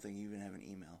 I don't think he'd even have an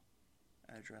email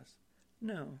address.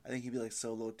 No. I think he'd be, like,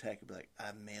 so low tech, he'd be like,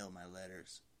 I mail my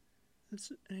letters.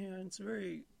 It's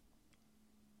very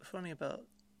funny about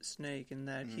Snake in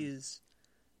that he's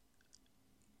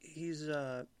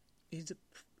a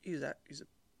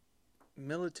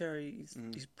military.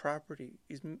 He's property.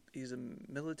 He's a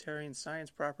military and science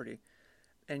property,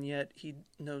 and yet he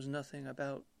knows nothing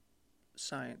about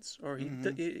science, or he's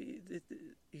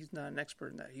not an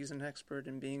expert in that. He's an expert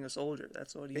in being a soldier.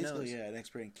 That's what he knows. Basically, yeah, an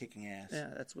expert in kicking ass. Yeah,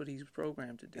 that's what he's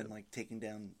programmed to do. And like taking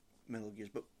down Metal Gears,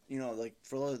 but like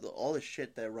for all the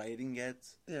shit that Raiden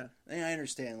gets. Yeah, I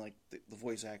understand like the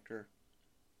voice actor,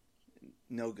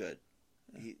 no good.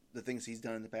 The things he's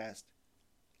done in the past,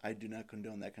 I do not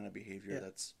condone that kind of behavior. Yeah.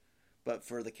 But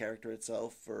for the character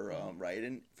itself, for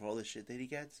Raiden, for all the shit that he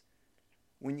gets,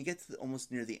 when you get to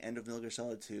almost near the end of Metal Gear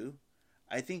Solid 2,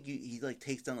 I think he like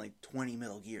takes down like 20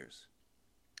 Metal Gears.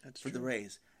 That's for true. the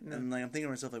Rays. No. And like I'm thinking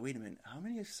to myself, like, wait a minute, how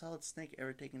many has Solid Snake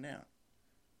ever taken down?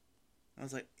 I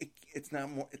was like, it's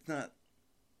not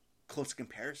close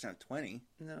comparison of 20.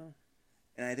 No.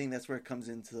 And I think that's where it comes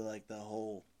into like the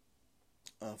whole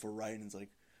for Raiden's like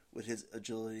with his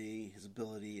agility, his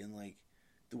ability, and like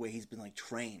the way he's been like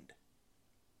trained.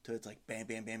 So it's like bam,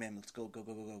 bam, bam, bam, let's go, go,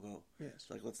 go, go, go, go. Yes.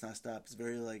 Like let's not stop. It's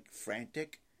very like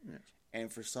frantic. Yes.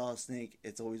 And for Solid Snake,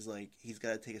 it's always like he's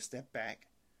got to take a step back,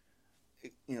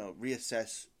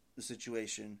 reassess the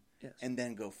situation, yes. and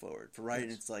then go forward. For Raiden,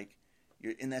 yes. it's like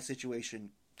you're in that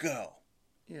situation, go.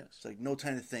 Yes. It's like no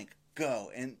time to think,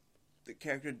 go. And the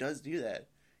character does do that.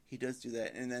 He does do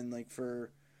that. And then like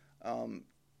for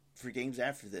games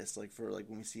after this, like for like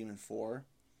when we see him in 4,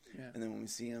 yeah. and then when we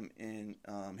see him in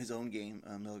his own game,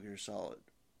 Metal Gear Solid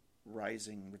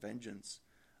Rising Revengeance,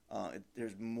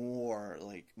 there's more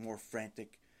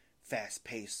frantic, fast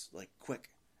paced, like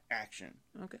quick action.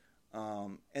 Okay.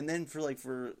 And then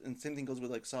and same thing goes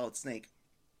with like Solid Snake.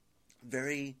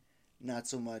 Very not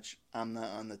so much. I'm not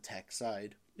on the tech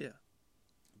side. Yeah.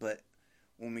 But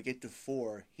when we get to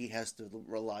 4, he has to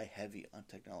rely heavy on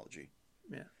technology.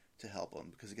 Yeah. To help him,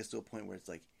 because it gets to a point where it's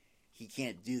like he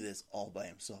can't do this all by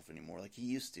himself anymore, like he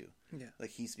used to. Yeah.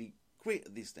 Like he used to be great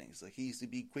at these things. Like he used to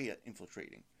be great at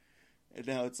infiltrating, and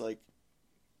now it's like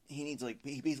he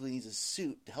basically needs a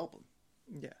suit to help him.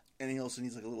 Yeah. And he also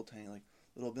needs like a little tiny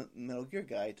little Metal Gear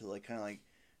guy to like kind of like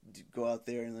go out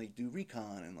there and like do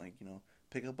recon and like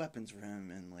pick up weapons for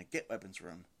him and like get weapons for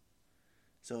him.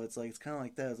 So it's kind of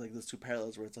like that. It's like those two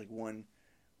parallels where it's like one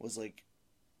was like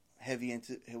heavy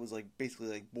into it, was like basically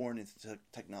like born into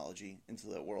technology, into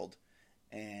that world,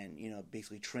 and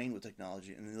basically trained with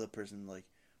technology, and the other person like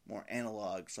more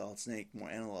analog, Solid Snake,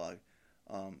 more analog,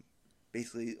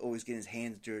 basically always getting his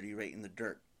hands dirty right in the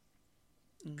dirt,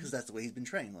 because that's the way he's been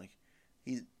trained. Like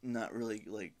he's not really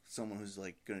like someone who's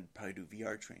like gonna probably do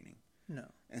VR training. No.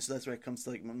 And so that's where it comes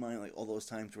to like my mind, like all those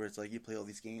times where it's like you play all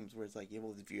these games where it's like you have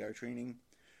all this VR training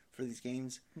for these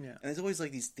games. Yeah. And there's always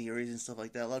like these theories and stuff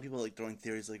like that. A lot of people are like throwing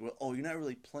theories like, well, you're not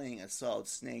really playing as Solid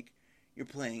Snake. You're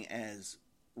playing as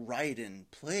Raiden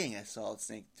playing as Solid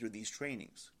Snake through these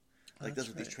trainings. Like that's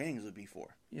what these trainings would be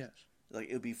for. Yes. Like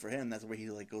it would be for him. That's where he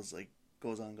like goes on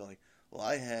and go like, well,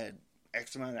 I had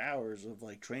X amount of hours of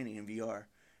like training in VR,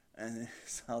 and then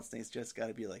Solid Snake's just got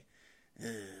to be like,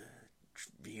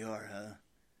 VR, huh?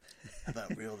 How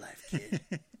about real life, kid?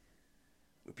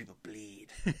 Where people bleed.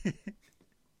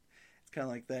 It's kind of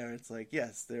like there. It's like,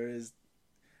 yes, there is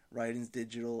Raiden's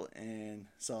digital and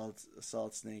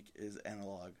Solid Snake is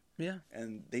analog. Yeah.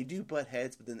 And they do butt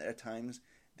heads, but then at times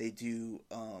they do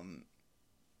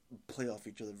play off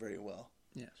each other very well.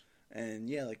 Yes. And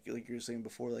yeah, like you were saying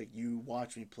before, like you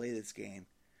watched me play this game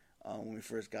when we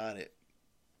first got it,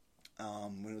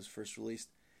 when it was first released,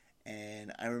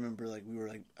 and I remember like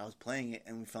I was playing it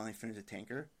and we finally finished the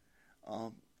tanker,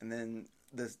 and then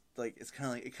this like it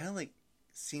kind of like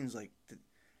seems like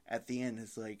at the end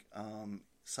it's like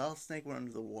Solid Snake went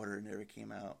under the water and never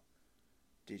came out.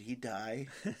 Did he die?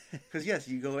 Because yes,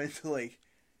 you go into like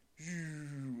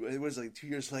it was like 2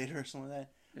 years later or something like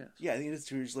that. Yes. Yeah, I think it's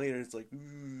 2 years later. It's like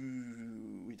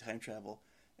we time travel,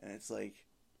 and it's like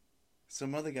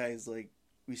some other guys like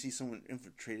we see someone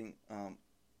infiltrating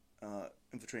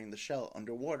the shell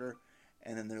underwater,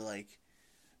 and then they're like,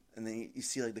 and then you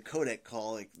see like the codec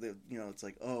call, like it's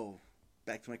like, oh,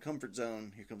 back to my comfort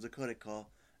zone. Here comes a codec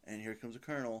call, and here comes a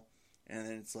colonel, and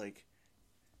then it's like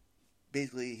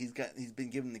basically he's been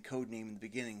given the code name in the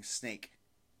beginning, Snake.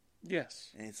 Yes.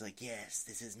 And it's like, yes,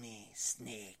 this is me,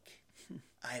 Snake.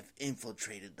 I've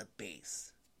infiltrated the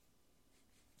base.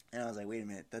 And I was like, wait a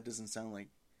minute, that doesn't sound like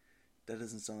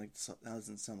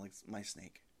my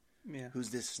Snake. Yeah. Who's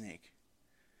this Snake?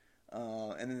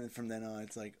 And then from then on,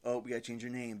 it's like, oh, we gotta change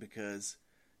your name because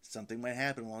something might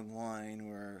happen along the line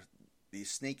where these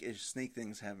snake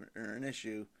things are an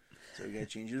issue, so we gotta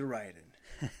change you to Raiden.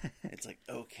 It's like,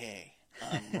 okay,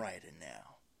 I'm Raiden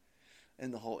now.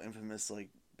 And the whole infamous, like,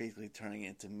 basically turning it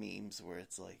into memes where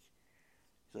it's like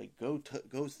go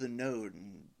to the node,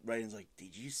 and Raiden's like,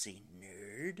 did you say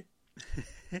nerd?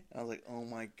 I was like, oh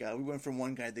my god. We went from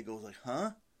one guy that goes like,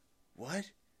 huh?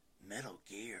 What? Metal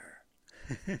Gear.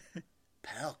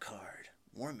 PAL card.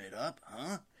 Warm it up,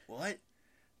 huh? What?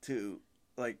 To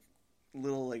like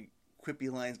little like quippy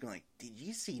lines going like, did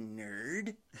you see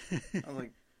nerd? I was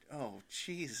like, oh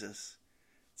Jesus.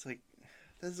 It's like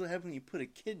that's what happens when you put a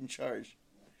kid in charge.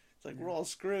 It's like we're all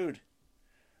screwed.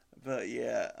 But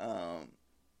yeah,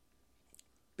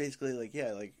 basically, like,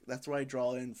 yeah, like, that's where I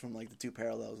draw in from, like, the two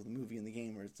parallels of the movie and the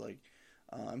game, where it's like,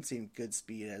 I'm seeing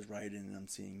Goodspeed as Raiden, and I'm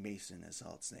seeing Mason as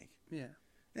Solid Snake. Yeah.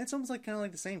 And it's almost, like, kind of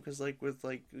like the same, because, like, with,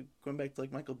 like, going back to,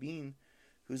 like, Michael Biehn,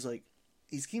 who's, like,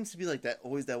 he seems to be, like,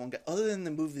 always that one guy, other than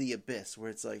the movie The Abyss,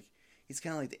 where it's, like, he's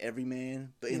kind of like the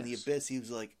everyman, but in The Abyss, he was,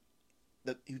 like,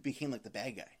 he became, like, the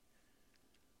bad guy.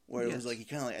 Where it was, like, he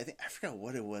kind of, like, I forgot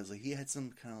what it was, like, he had some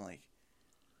kind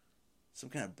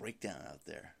of breakdown out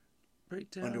there.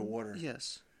 Underwater.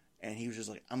 Yes. And he was just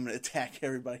like, I'm going to attack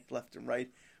everybody left and right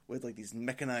with, like, these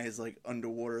mechanized, like,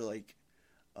 underwater, like,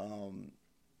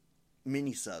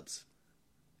 mini-subs.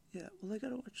 Yeah, well, I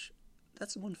gotta watch...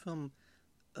 That's the one film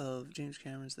of James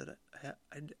Cameron's that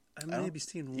I maybe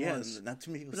seen once. Yeah, not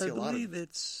too many people see a lot of. But I believe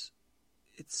it's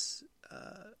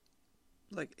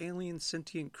like alien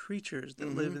sentient creatures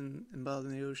that live in bottom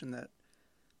of the ocean that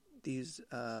these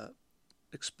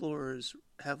explorers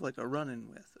have, like, a run-in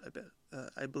with, I bet.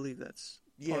 I believe that's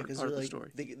part of the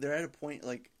story. They're at a point,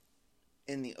 like,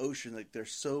 in the ocean, like, they're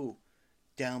so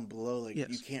down below, like,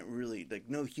 you can't really, like,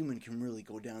 no human can really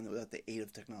go down there without the aid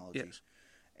of technology. Yes.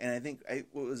 And I think,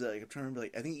 what was that? Like, I'm trying to remember,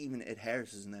 like, I think even Ed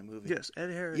Harris is in that movie. Yes, Ed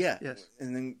Harris. Yeah. Yes.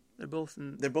 And then they're both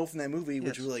in that movie,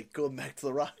 which was, like, going back to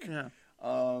the Rock. Yeah.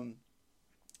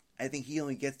 I think he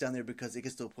only gets down there because it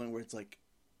gets to a point where it's, like,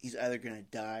 he's either going to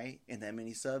die in that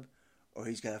mini-sub, or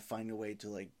he's got to find a way to,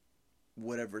 like,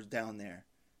 whatever's down there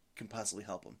can possibly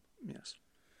help him. Yes.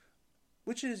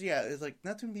 Which is, yeah, it's like,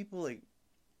 not too many people, like,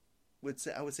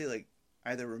 I would say, like,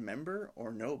 either remember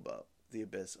or know about The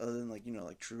Abyss, other than, like,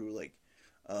 like, true, like,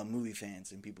 movie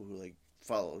fans and people who, like,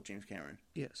 follow James Cameron.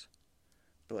 Yes.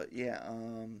 But, yeah,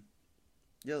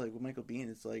 like, with Michael Biehn,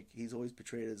 it's, like, he's always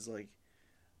portrayed as, like,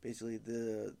 basically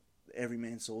the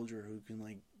everyman soldier who can,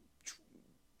 like,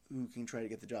 who can try to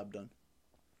get the job done.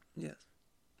 Yes.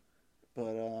 But,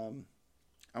 I'm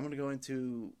going to go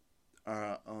into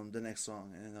the next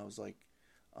song, and that was, like,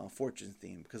 Fortune's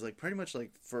theme. Because, like, pretty much,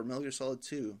 like, for Metal Gear Solid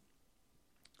 2,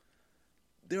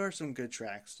 there are some good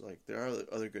tracks. Like, there are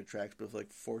other good tracks, but,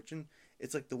 like, Fortune,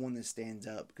 it's, like, the one that stands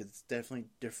out, because it's definitely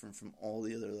different from all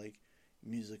the other, like,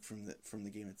 music from the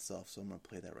game itself. So I'm going to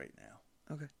play that right now.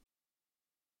 Okay.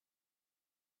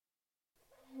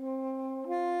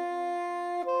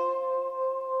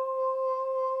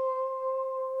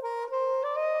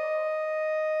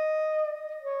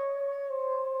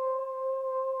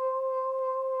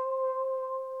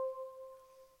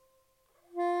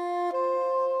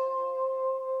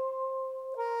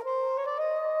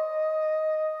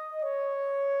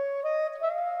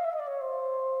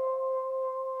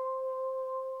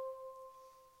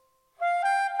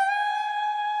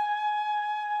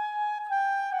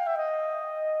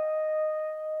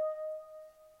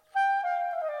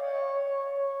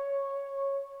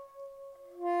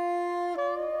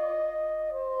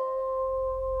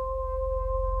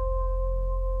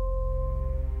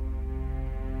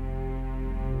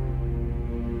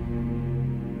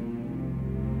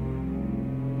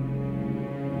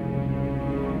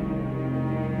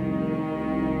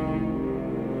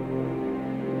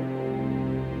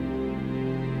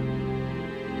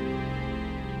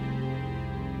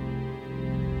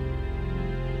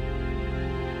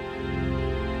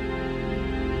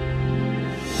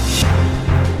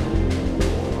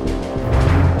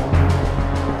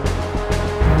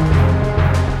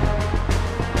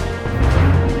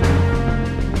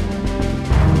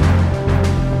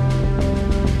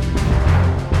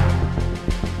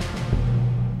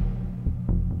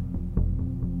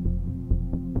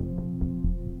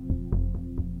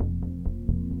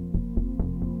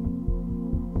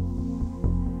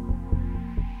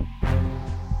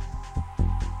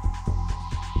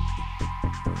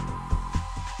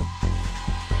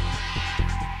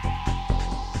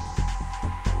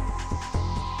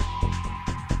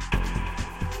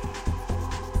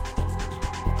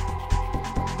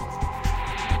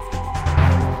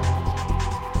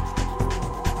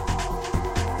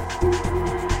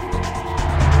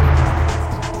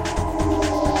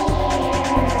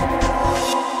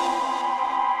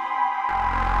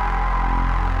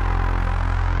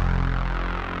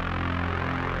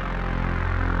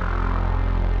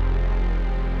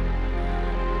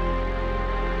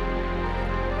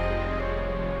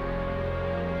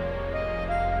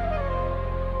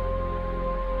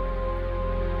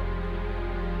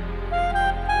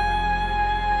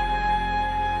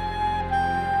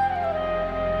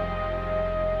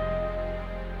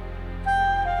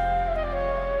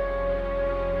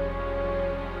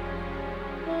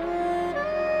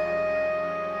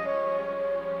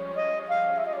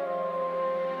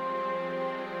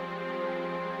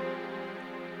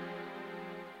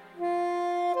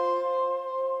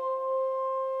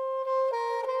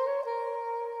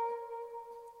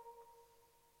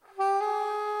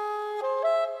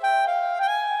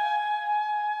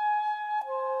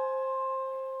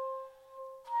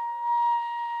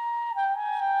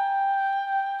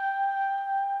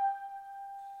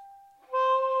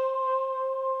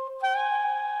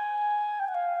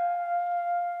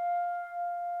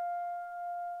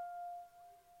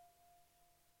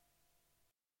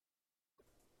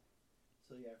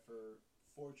 for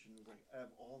Fortune was like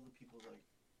out of all the people's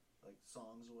like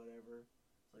songs or whatever,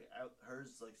 like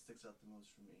hers like sticks out the most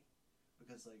for me,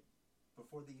 because like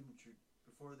before they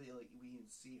like we even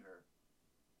see her.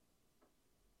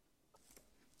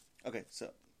 Okay,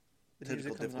 so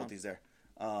technical difficulties there.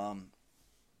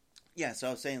 Yeah, so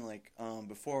I was saying like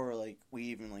before like we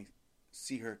even like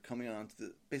see her coming onto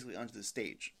the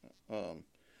stage,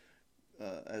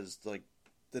 as like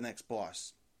the next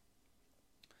boss.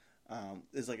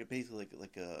 Is like basically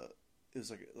like a it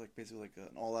was like basically like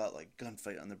an all out like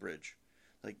gunfight on the bridge.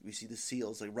 Like we see the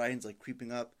SEALs, like Ryan's like creeping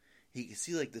up. He can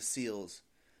see like the SEAls.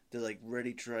 They're like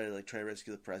ready to try to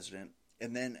rescue the president.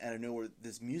 And then out of nowhere,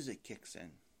 this music kicks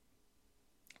in.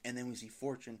 And then we see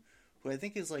Fortune, who I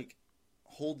think is like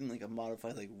holding like a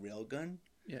modified like railgun.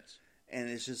 Yes. And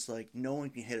it's just like no one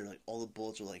can hit her. Like all the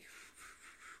bullets are like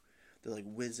they're like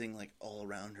whizzing like all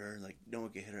around her. Like no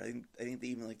one can hit her. I think they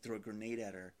even like throw a grenade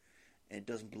at her, and it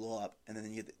doesn't blow up. And then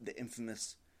you get the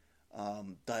infamous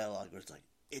dialogue where it's like,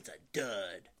 "It's a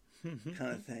dud,"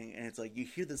 kind of thing. And it's like you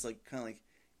hear this like kind of like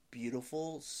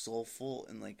beautiful, soulful,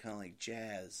 and like kind of like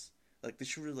jazz. Like this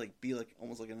should really like be like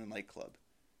almost like in a nightclub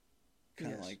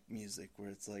kind of like music, where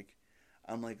it's like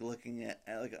I'm like looking at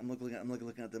I'm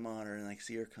looking at the monitor and like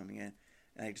see her coming in,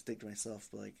 and I just think to myself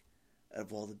like, out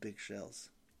of all the big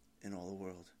shells in all the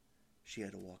world, she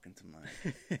had to walk into mine.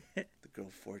 The girl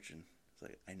Fortune. It's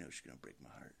like I know she's gonna break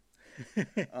my heart.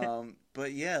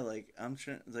 But yeah, like I'm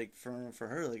trying like for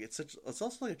her like it's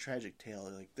also like a tragic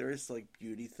tale. Like there is like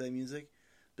beauty to the music.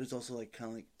 There's also like kind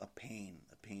of like a pain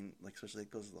like especially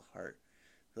that goes to the heart.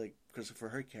 Like because for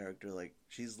her character, like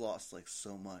she's lost like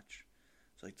so much.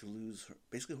 So like to lose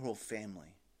basically her whole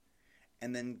family,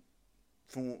 and then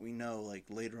from what we know, like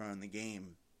later on in the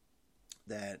game,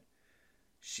 that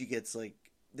she gets like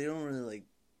they don't really like.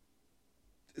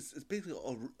 It's basically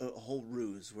a whole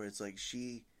ruse where it's like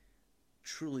she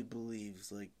truly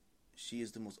believes like she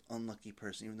is the most unlucky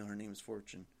person, even though her name is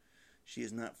Fortune. She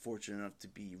is not fortunate enough to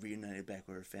be reunited back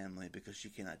with her family because she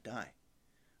cannot die.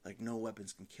 Like no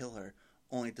weapons can kill her.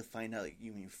 Only to find out, like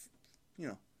you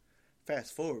know,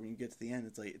 fast forward when you get to the end,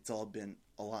 it's like it's all been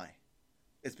a lie.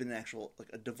 It's been an actual like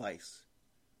a device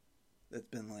that's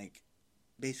been like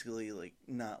basically like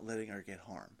not letting her get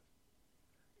harmed.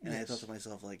 And I thought to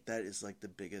myself, like, that is, like, the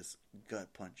biggest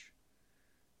gut punch.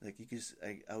 Like,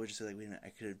 I would just say, like, wait a minute, I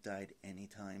could have died any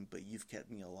time, but you've kept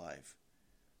me alive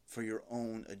for your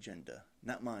own agenda,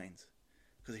 not mine.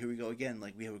 Because here we go again,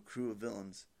 like, we have a crew of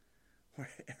villains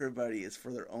where everybody is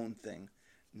for their own thing.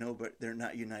 No, but they're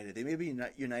not united. They may be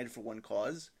not united for one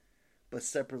cause, but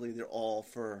separately they're all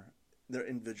for their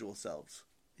individual selves.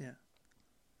 Yeah.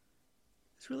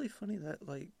 It's really funny that,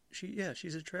 like,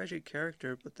 she's a tragic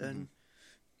character, but then...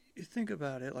 You think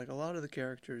about it, like a lot of the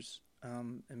characters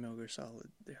in Metal Gear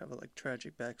Solid, they have like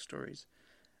tragic backstories,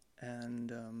 and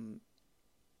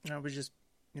I was just,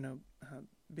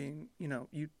 being,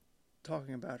 you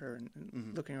talking about her and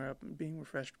looking her up and being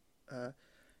refreshed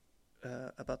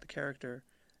about the character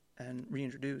and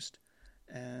reintroduced,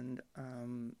 and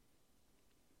and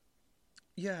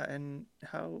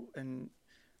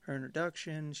her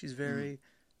introduction, she's very,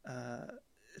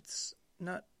 it's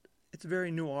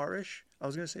very noirish. I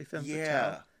was going to say femme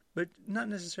fatale, but not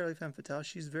necessarily femme fatale.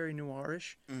 She's very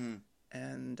noirish,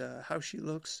 and how she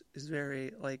looks is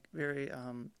very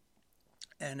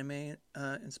anime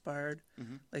inspired.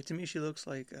 Like to me, she looks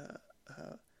like a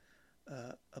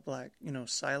black,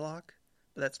 Psylocke,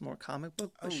 but that's more comic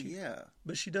book. But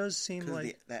but she does seem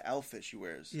like that outfit she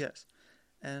wears. Yes,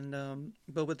 and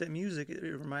but with that music, it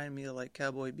reminded me of like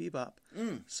Cowboy Bebop.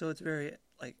 So it's very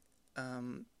like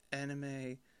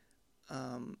anime.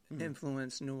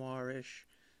 Influence noirish,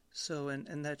 so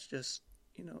and that's just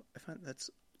I find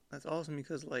that's awesome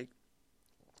because like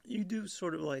you do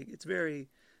sort of like it's very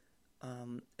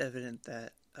evident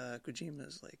that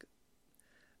Kojima's like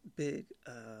big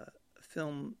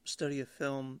study of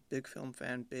film, big film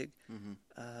fan, big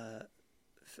a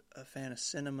fan of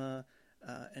cinema,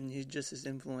 and he just his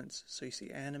influence. So you see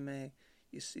anime,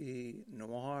 you see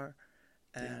noir,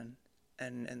 and.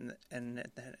 And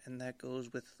that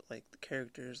goes with like the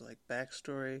characters, like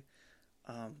backstory,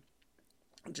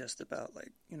 just about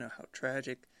like how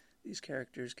tragic these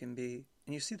characters can be,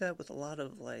 and you see that with a lot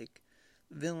of like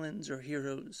villains or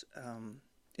heroes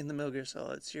in the Metal Gear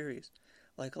Solid series.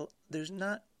 Like there's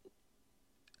not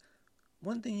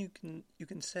one thing you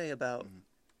can say about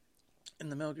in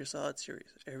the Metal Gear Solid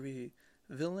series. Every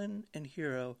villain and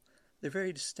hero, they're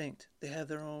very distinct. They have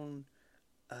their own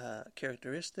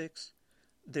characteristics.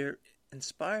 They're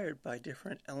inspired by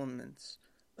different elements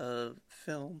of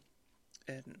film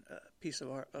and piece of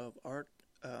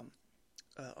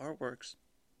artworks,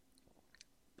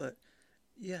 But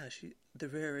yeah, they're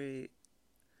very.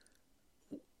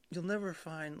 You'll never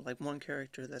find like one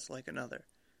character that's like another.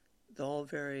 They're all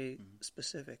very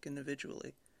specific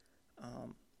individually.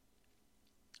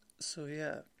 So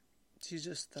yeah, she's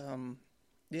just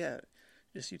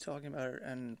just you talking about her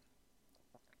and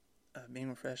being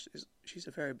refreshed. She's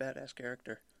a very badass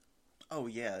character. Oh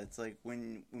yeah, it's like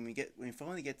when we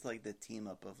finally get to like the team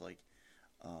up of like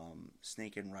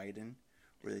Snake and Raiden,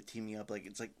 where they're teaming up. Like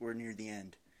it's like we're near the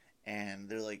end, and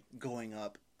they're like going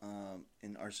up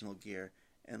in Arsenal gear,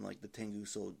 and like the Tengu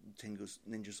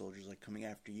ninja soldiers like coming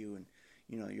after you, and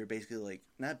you know you're basically like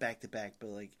not back to back, but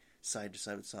like side to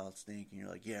side with Solid Snake, and you're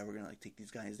like, yeah, we're gonna like take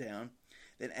these guys down.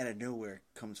 Then out of nowhere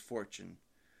comes Fortune,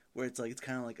 where it's like it's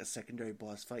kind of like a secondary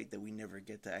boss fight that we never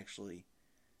get to actually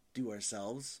do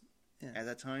ourselves at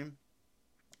that time.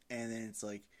 And then it's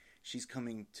like she's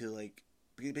coming to like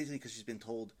basically because she's been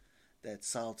told that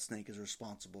Solid Snake is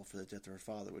responsible for the death of her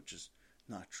father, which is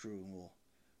not true, and we'll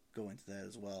go into that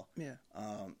as well. Yeah.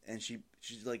 And she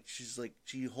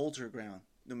holds her ground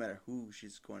no matter who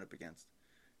she's going up against.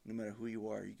 No matter who you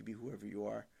are, you can be whoever you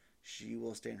are. She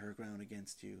will stand her ground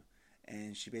against you,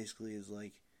 and she basically is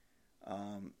like,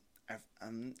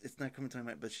 it's not coming to my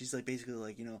mind, but she's like basically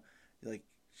like like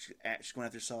she's going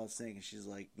after Solid Snake, and she's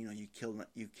like,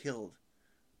 you've killed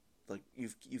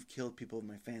people of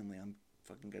my family. I'm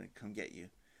fucking gonna come get you.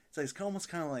 It's like it's almost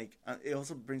kind of like it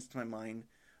also brings to my mind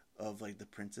of like the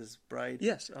Princess Bride.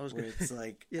 Yes, I was where it's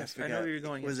like yes, I know where you're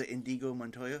going. Was it Indigo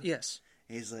Montoya? Yes.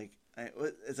 And he's like,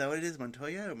 is that what it is?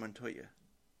 Montoya or Montoya?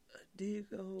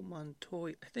 Indigo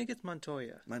Montoya. I think it's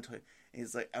Montoya. Montoya. And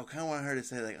he's like, I kind of want her to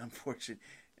say like, I'm Fortune,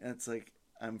 and it's like,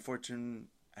 I'm Fortune.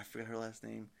 I forgot her last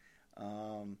name.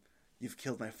 You've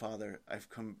killed my father. I've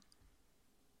come.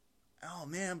 Oh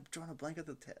man, I'm drawing a blank at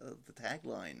the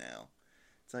tagline now.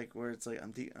 It's like where it's like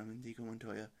I'm Indigo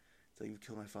Montoya. It's like you've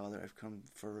killed my father. I've come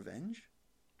for revenge.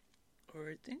 Or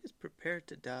I think it's prepared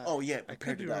to die. Oh yeah, I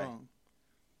could be wrong.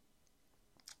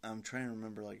 I'm trying to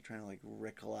remember, like trying to like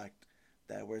recollect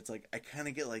that where it's like I kind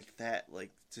of get like that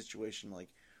like situation like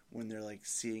when they're like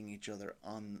seeing each other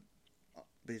on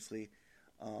basically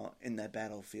in that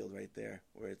battlefield right there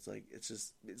where it's like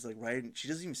Raiden. She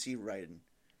doesn't even see Raiden.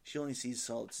 She only sees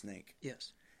Solid Snake.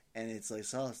 Yes. And it's like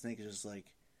Solid Snake is just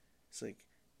like, it's like,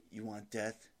 you want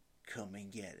death? Come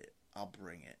and get it. I'll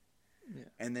bring it. Yeah.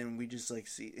 And then we just like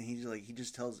see, and he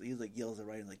yells at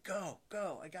Raiden like, go,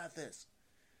 I got this.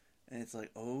 And it's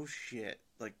like, oh shit.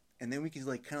 Like, and then we can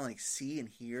like kind of like see and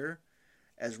hear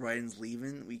as Raiden's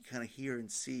leaving, we kind of hear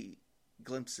and see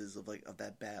glimpses of like, of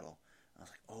that battle. I was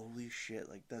like, holy shit.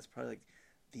 Like, that's probably like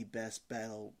the best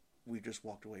battle we just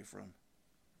walked away from.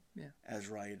 Yeah. As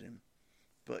Raiden.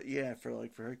 But yeah, for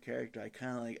her character, I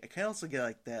kind of also get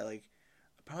like that, like,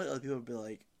 probably other people would be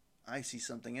like, I see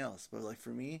something else. But like, for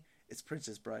me, it's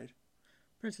Princess Bride.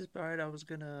 Princess Bride, I was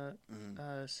gonna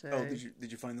say... Oh,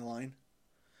 did you find the line?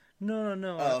 No.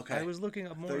 Oh, okay. I was looking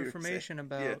up more information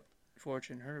about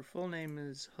Fortune. Her full name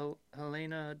is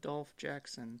Helena Dolph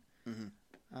Jackson.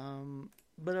 Mm-hmm.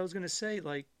 But I was gonna say,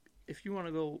 like, if you want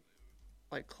to go,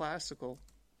 like, classical...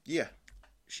 Yeah.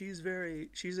 She's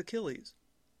Achilles.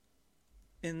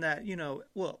 In that,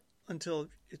 until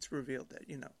it's revealed that,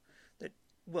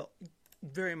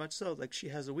 very much so, like, she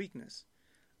has a weakness.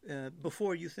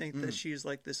 Before you think that she's,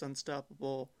 like, this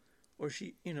unstoppable, or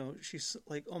she's,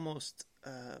 like, almost,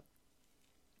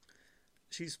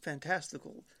 she's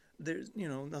fantastical. There's,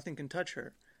 nothing can touch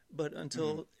her. But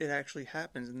until it actually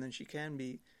happens, and then she can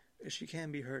be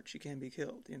hurt, she can be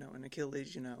killed, and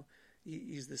Achilles,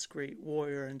 he's this great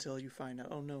warrior until you find out,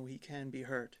 oh no, he can be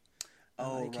hurt.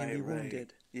 He can be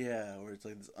wounded. Yeah, where it's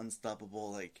like this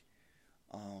unstoppable, like,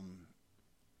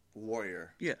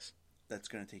 warrior. Yes. That's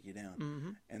going to take you down.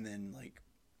 Mm-hmm. And then, like,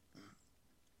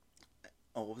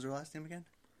 what was her last name again?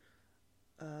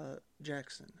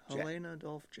 Jackson. Helena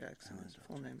Dolph Jackson is her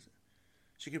full name.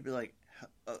 She could be like,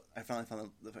 I finally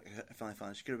found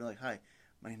it. She could have been like, hi,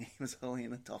 my name is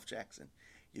Helena Dolph Jackson.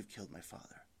 You've killed my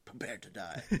father. Prepare to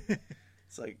die.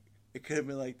 It's like, it could have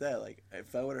been like that. Like,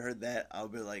 if I would have heard that, I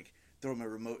would be like, throw my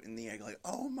remote in the air, like,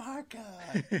 oh my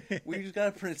god, we just got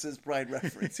a Princess Bride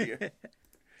reference here.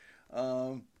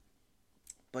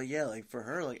 But yeah, like, for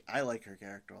her, like, I like her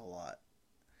character a lot.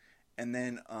 And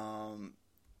then,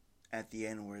 at the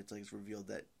end where it's like, it's revealed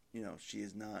that, she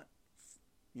is not,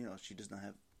 she does not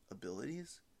have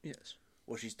abilities. Yes.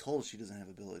 Well, she's told she doesn't have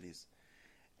abilities.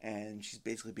 And she's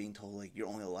basically being told, like, you're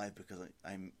only alive because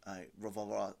I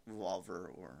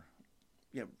Revolver, or...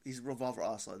 Yeah, he's Revolver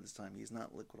Ocelot this time. He's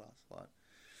not Liquid Ocelot.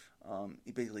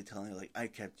 He basically telling her, like, I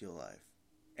kept you alive.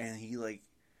 And he, like,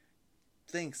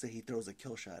 thinks that he throws a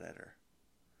kill shot at her.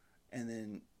 and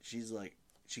then she's like,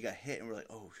 she got hit, and we're like,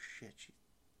 oh shit, she's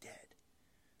dead.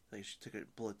 Like she took a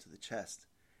bullet to the chest,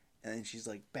 and then she's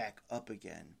like back up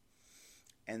again,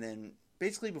 and then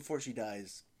basically before she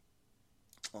dies,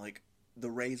 like the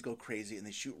rays go crazy and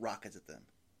they shoot rockets at them,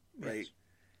 right? Yes.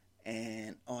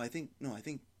 And I think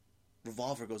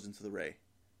Revolver goes into the ray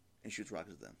and shoots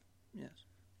rockets at them. Yes.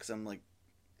 Because I'm like,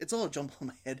 it's all a jumble in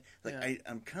my head. Like Yeah.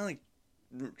 I'm kind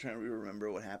of like trying to remember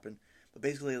what happened, but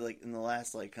basically like in the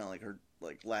last like kind of like her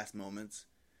like last moments,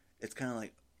 it's kind of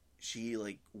like she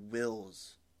like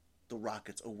wills the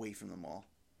rockets away from them all,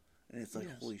 and it's like,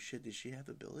 Yes. holy shit, did she have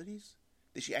abilities?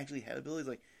 Did she actually have abilities?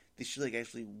 Like, did she like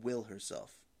actually will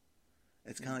herself?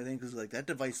 It's kind of like because like that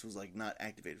device was like not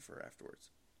activated for her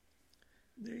afterwards.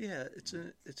 Yeah, it's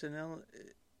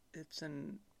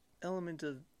an element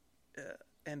of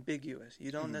ambiguous.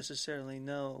 You don't necessarily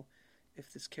know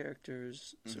if this character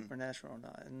is supernatural or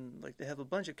not, and like they have a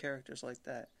bunch of characters like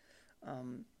that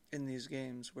in these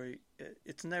games where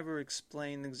it's never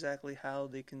explained exactly how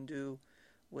they can do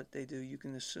what they do. You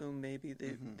can assume maybe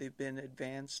they've been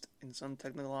advanced in some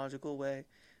technological way,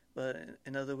 but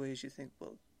in other ways you think,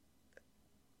 well,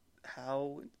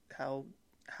 how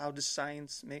does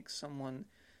science make someone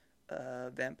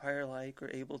vampire-like or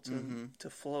able to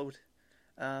float?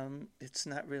 It's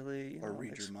not really or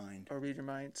read your mind. Or read your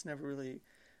mind. It's never really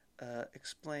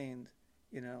explained.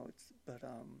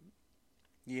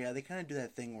 Yeah, they kind of do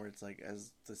that thing where it's like,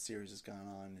 as the series has gone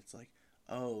on, it's like,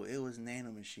 oh, it was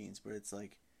nanomachines, but it's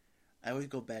like, I always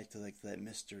go back to like that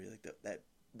mystery, like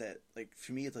that like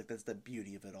for me, it's like that's the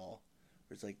beauty of it all.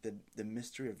 Where it's like the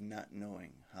mystery of not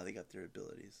knowing how they got their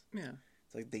abilities. Yeah,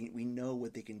 it's like we know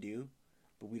what they can do,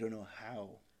 but we don't know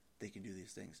how they can do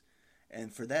these things.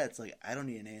 And for that, it's like I don't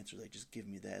need an answer. Like just give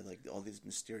me that. Like all these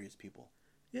mysterious people.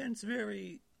 Yeah, and it's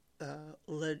very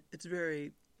it's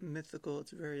very mythical.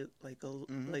 It's very like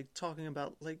like talking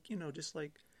about like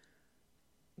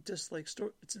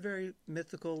it's very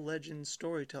mythical legend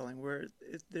storytelling where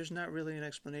there's not really an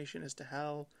explanation as to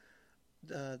how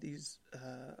these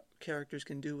characters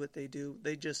can do what they do.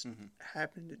 They just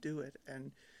happen to do it,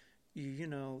 and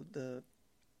the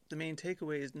main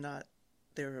takeaway is not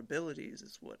their abilities;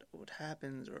 it's what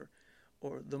happens, or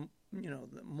the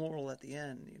the moral at the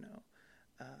end.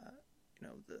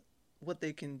 What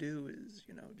they can do is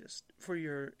just for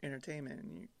your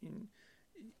entertainment, and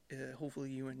hopefully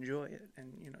you enjoy it.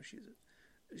 And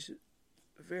she's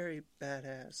a very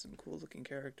badass and cool looking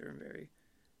character,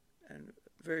 and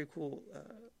very cool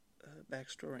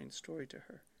backstory and story to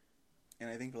her.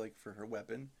 And I think like for her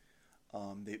weapon,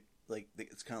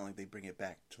 it's kind of like they bring it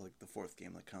back to like the fourth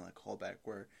game, like kind of like callback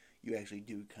where you actually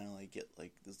do kind of like get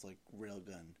like this like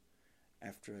railgun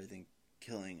after I think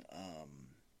killing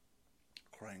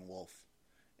Crying Wolf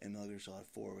in Metal Gear Solid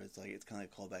 4. Where it's kind of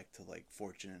like callback to like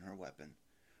Fortune and her weapon,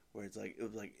 where it's like it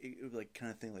would like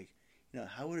kind of thing like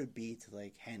how would it be to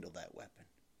like handle that weapon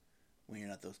when you're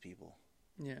not those people?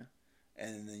 Yeah.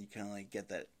 And then you kind of like get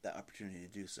that opportunity to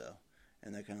do so,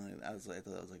 and that kind of like I thought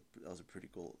that was a pretty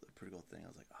cool thing. I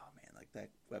was like, oh man, like that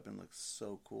weapon looks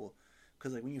so cool,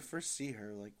 because like when you first see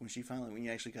her, like when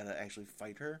you actually got to actually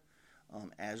fight her,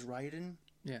 as Raiden.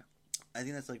 Yeah. I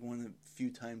think that's like one of the few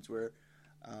times where,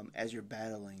 as you're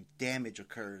battling, damage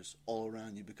occurs all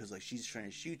around you because like she's trying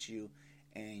to shoot you,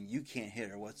 and you can't hit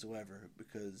her whatsoever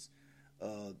because,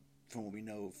 from what we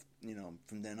know,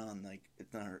 from then on, like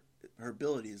it's not her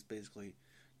ability is basically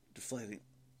deflecting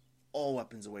all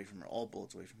weapons away from her, all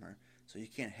bullets away from her, so you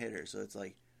can't hit her. So it's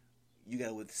like you got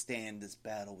to withstand this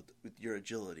battle with your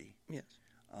agility. Yes.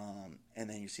 And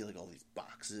then you see like all these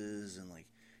boxes and like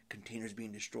containers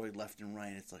being destroyed left and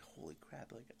right. It's like, holy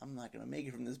crap! Like I'm not gonna make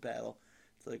it from this battle.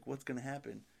 It's like, what's gonna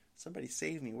happen? Somebody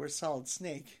save me! Where's Solid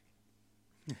Snake?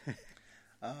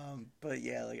 But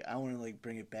yeah, like I want to like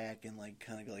bring it back and like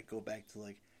kind of like go back to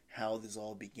like how this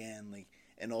all began, like,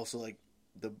 and also like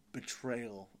the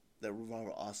betrayal that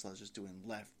Revolver Ocelot is just doing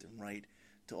left and right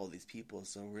to all these people.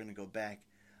 So we're gonna go back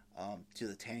to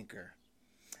the tanker,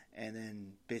 and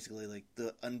then basically like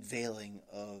the unveiling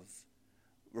of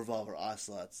Revolver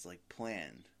Ocelot's like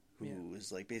plan, who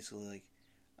is like basically like,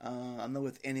 I'm not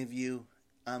with any of you,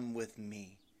 I'm with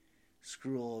me.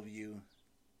 Screw all of you.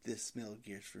 This Metal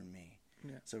Gear's for me.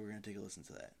 Yeah. So we're gonna take a listen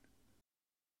to that.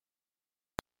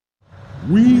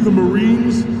 We, the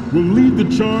Marines, will lead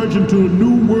the charge into a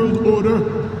new world order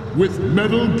with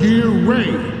Metal Gear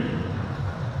Ray.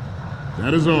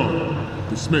 That is all.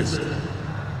 Dismissed.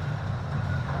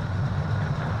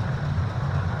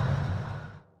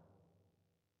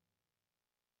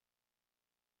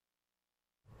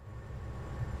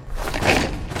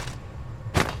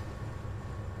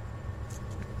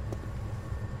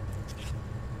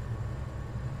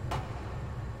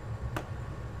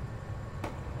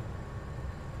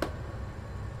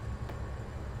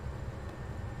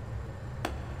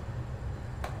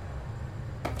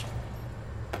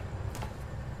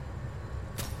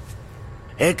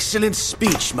 Excellent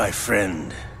speech, my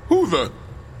friend. Who the...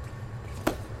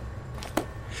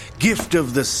 Gift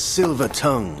of the silver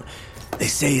tongue. They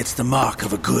say it's the mark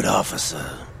of a good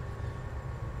officer.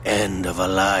 And of a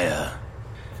liar.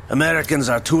 Americans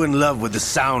are too in love with the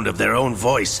sound of their own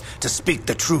voice to speak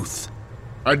the truth.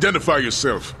 Identify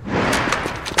yourself.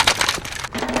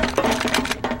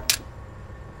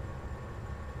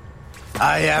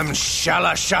 I am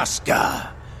Shalashaska,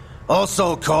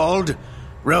 also called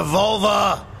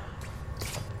Revolver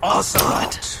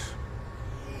Ocelot.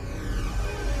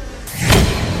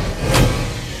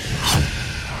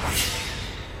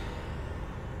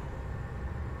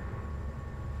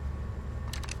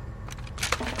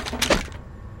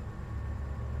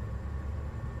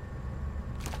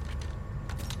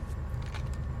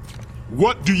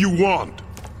 What do you want?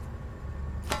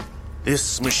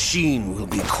 This machine will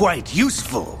be quite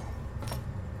useful.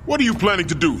 What are you planning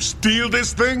to do? Steal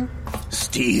this thing?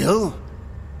 Steal?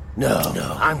 No,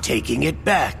 I'm taking it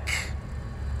back.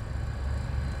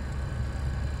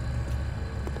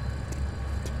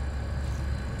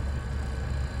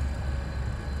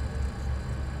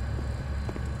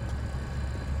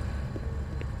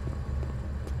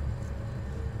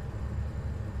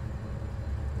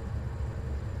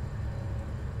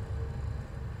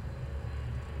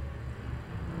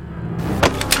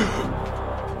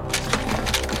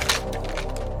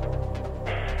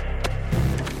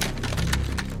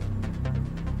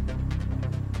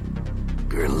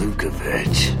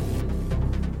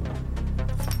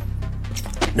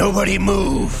 Nobody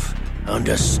move.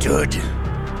 Understood?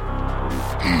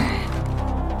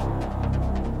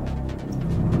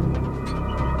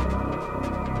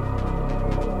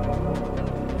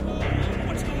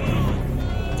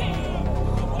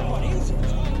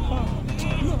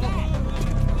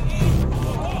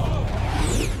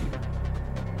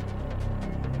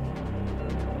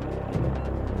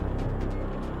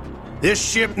 This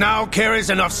ship now carries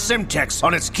enough Simtex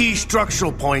on its key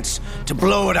structural points to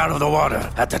blow it out of the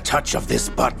water at the touch of this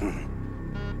button.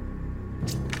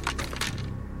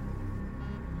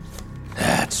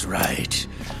 That's right.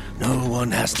 No one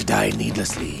has to die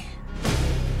needlessly.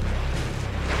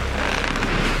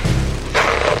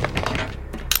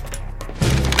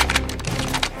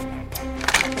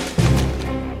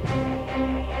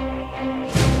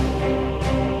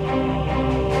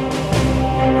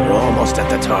 We're almost at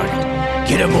the target.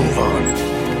 Get a move on.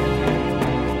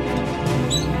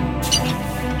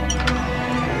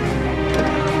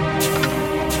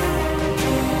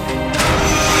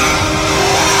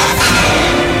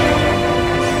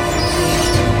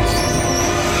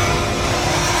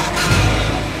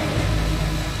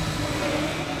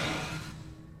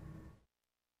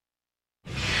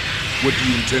 What do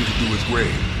you intend to do with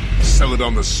Ray? Sell it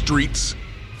on the streets?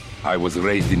 I was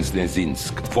raised in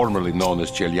Snezinsk, formerly known as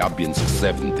Chelyabinsk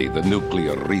 70, the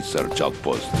nuclear research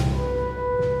outpost.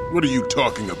 What are you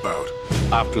talking about?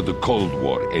 After the Cold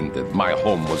War ended, my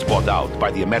home was bought out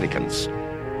by the Americans.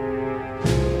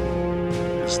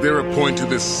 Is there a point to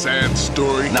this sad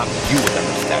story? Now you would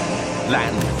understand.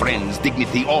 Land, friends,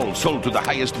 dignity, all sold to the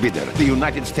highest bidder, the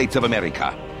United States of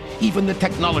America. Even the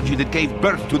technology that gave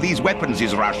birth to these weapons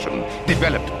is Russian,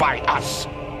 developed by us.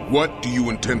 What do you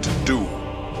intend to do?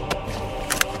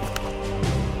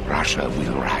 Russia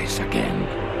will rise again.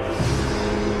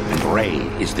 And Ray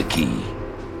is the key.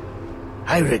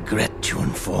 I regret to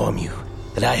inform you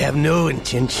that I have no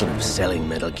intention of selling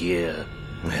Metal Gear.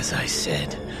 As I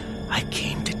said, I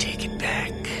came to take it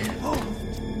back.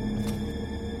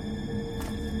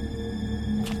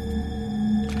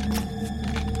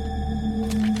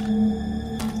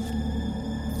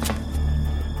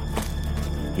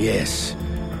 Yes,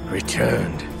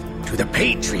 returned to the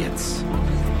Patriots.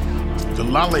 The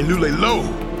Lale Lule Lo?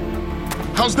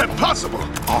 How's that possible?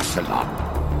 Ocelot,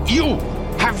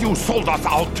 have you sold us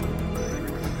out?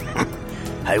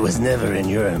 I was never in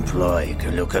your employ,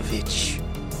 Kurlukovich.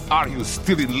 Are you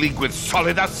still in league with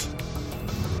Solidas?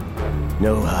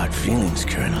 No hard feelings,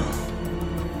 Colonel.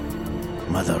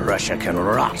 Mother Russia can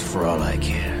rot for all I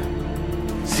care.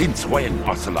 Since when,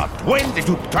 Ocelot? When did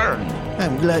you turn?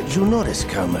 I'm glad you noticed,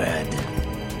 comrade.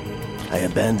 I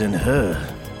abandoned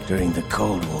her during the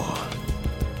Cold War.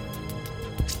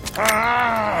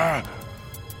 Ah!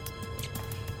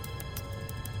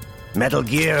 Metal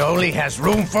Gear only has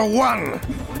room for one!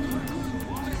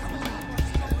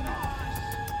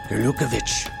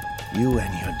 Kurlukovich, you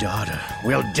and your daughter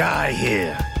will die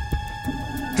here.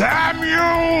 Damn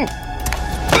you!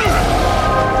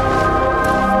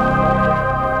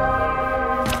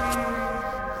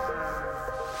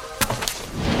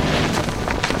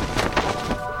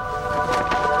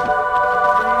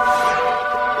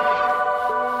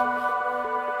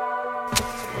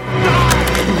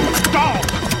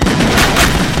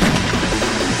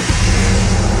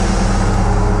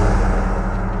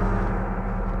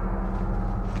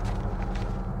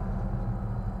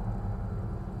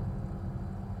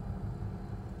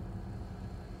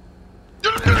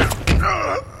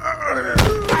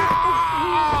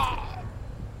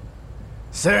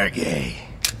 Sergei,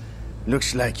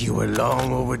 looks like you were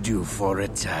long overdue for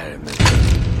retirement.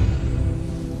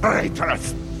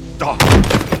 Traitors!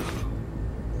 Stop!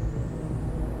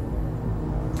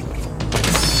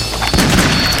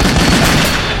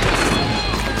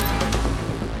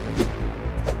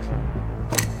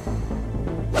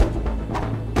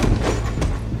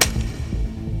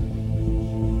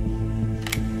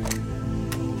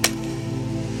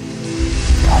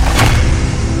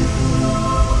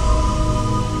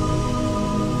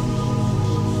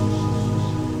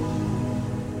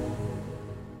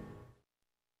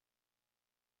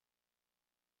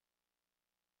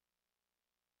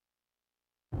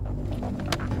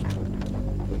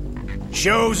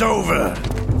 Show's over.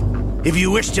 If you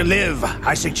wish to live,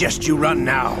 I suggest you run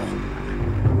now.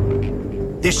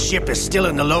 This ship is still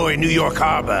in the lower New York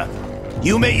harbor.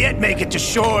 You may yet make it to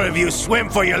shore if you swim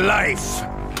for your life.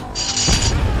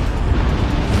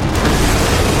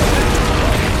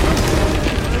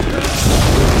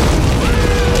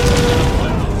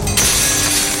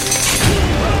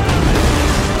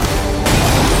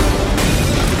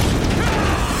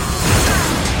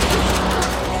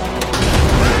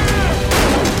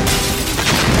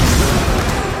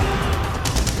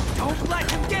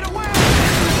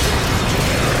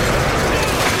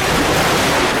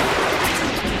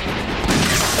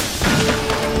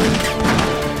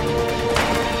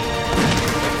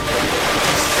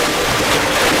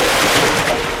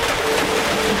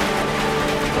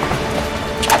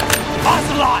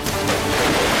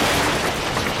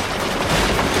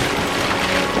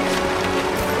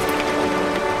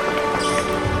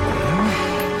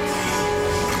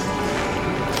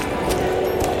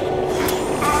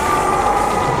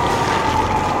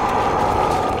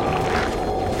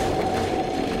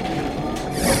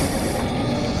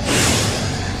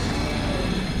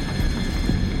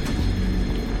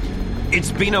 It's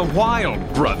been a while,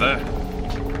 brother.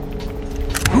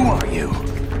 Who are you?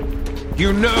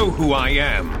 You know who I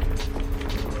am.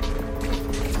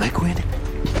 Liquid?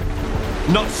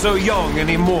 Not so young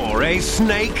anymore, eh,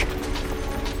 Snake?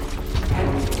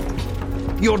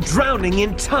 You're drowning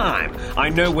in time. I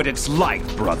know what it's like,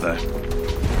 brother.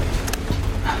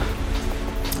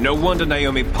 No wonder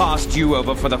Naomi passed you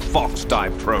over for the Fox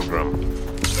Dive program.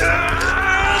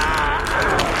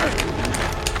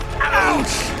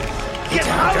 Ouch! Get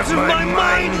out of my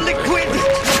mind, Liquid!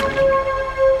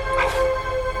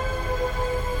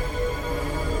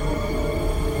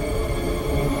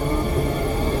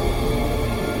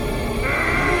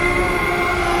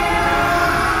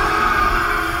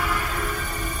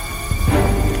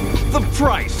 The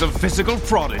price of physical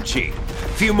prodigy.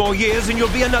 Few more years and you'll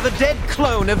be another dead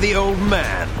clone of the old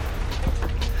man.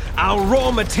 Our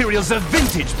raw materials are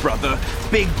vintage, brother.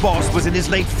 Big Boss was in his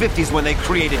late 50s when they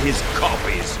created his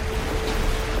copies.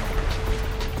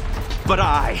 But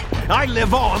I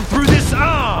live on through this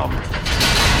arm!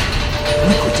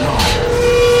 Liquid's on.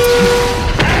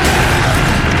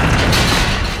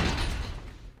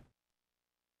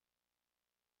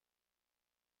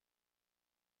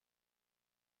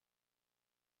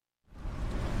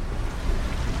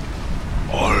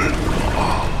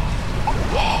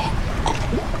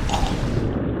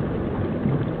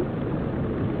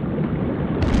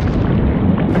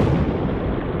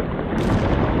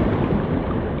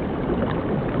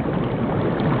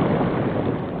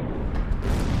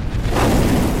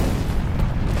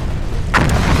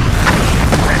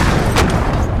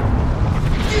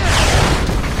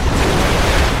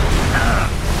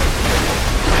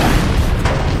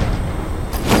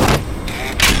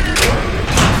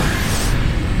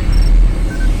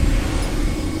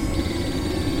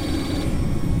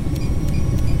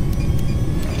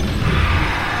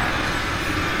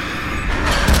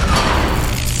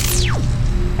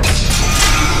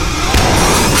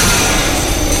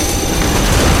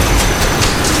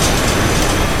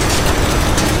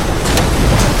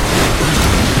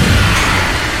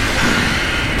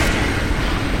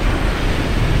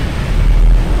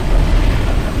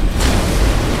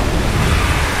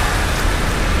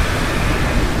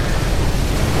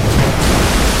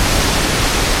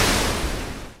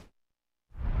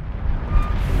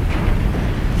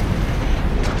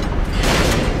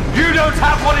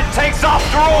 Have what it takes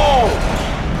after all!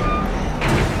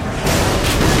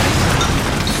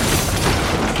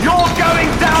 You're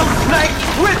going down, Snake,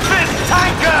 with this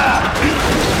tanker!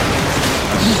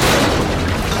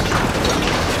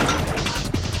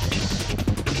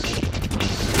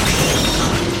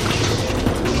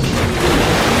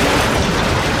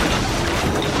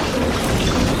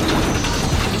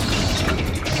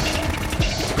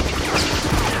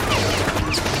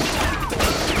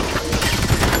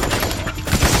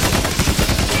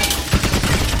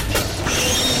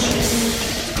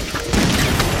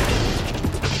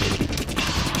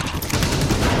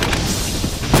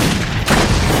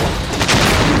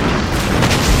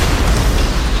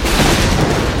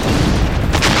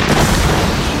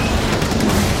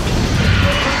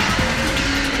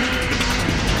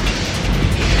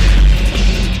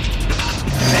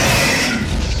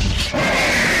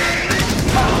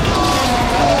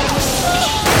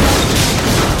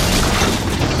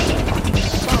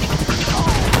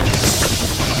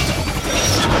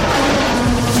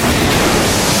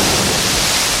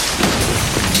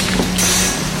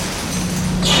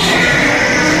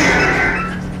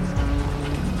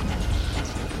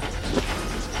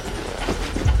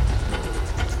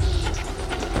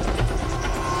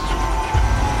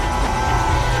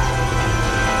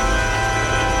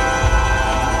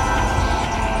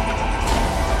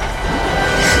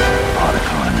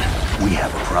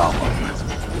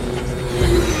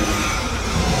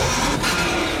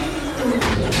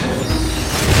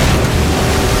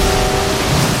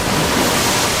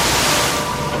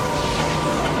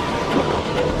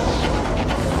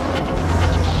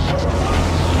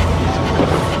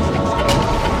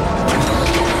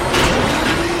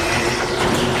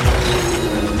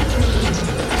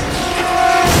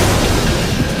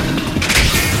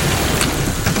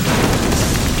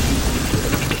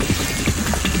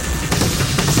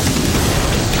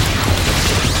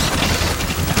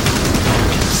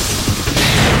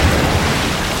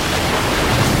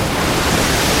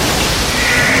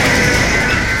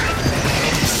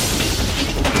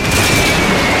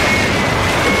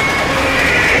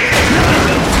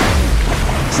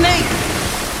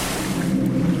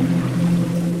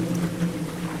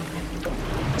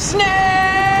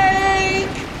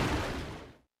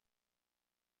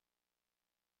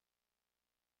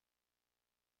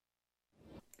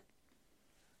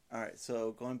 right,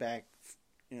 so going back,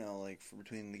 like for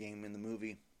between the game and the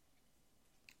movie,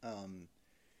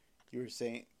 you were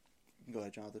saying, go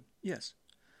ahead, Jonathan. Yes.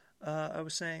 I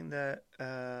was saying that,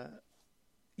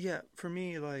 for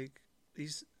me, like,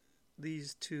 these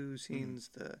two scenes,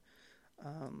 for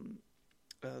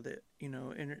in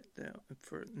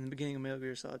the beginning of Metal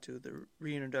Gear Solid 2, the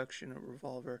reintroduction of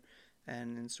Revolver,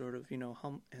 and then sort of, the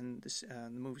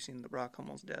movie scene, the Rock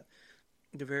Hummel's death,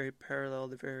 they're very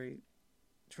parallel,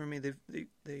 for me, they're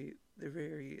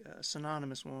very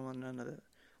synonymous with one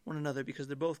another, because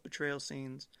they're both betrayal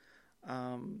scenes.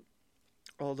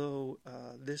 Although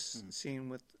this scene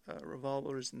with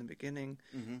Revolver is in the beginning,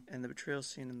 and the betrayal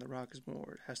scene in The Rock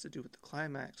has to do with the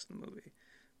climax of the movie.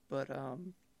 But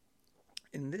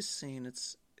in this scene,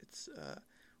 it's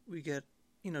we get,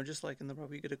 just like in The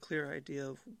Rock, we get a clear idea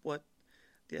of what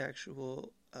the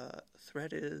actual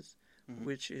threat is,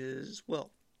 which is,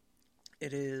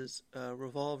 it is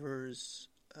Revolver's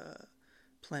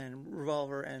plan,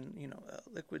 Revolver and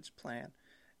Liquid's plan.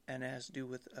 And it has to do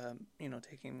with,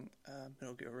 taking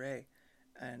Metal Gear Ray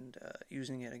and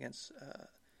using it against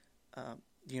the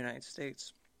United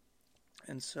States.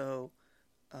 And so,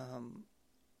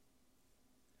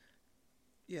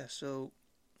 so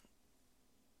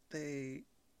they...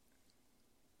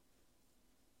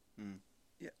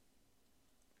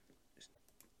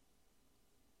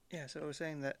 Yeah, so I was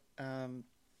saying that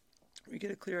we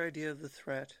get a clear idea of the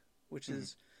threat, which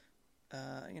is,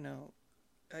 I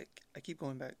keep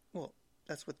going back. Well,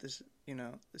 that's what this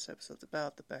episode's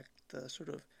about. The sort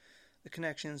of the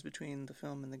connections between the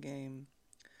film and the game,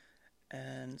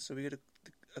 and so we get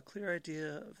a clear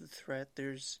idea of the threat.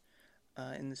 There's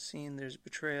in the scene, there's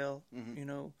betrayal.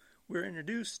 We're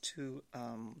introduced to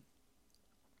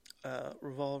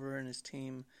Revolver and his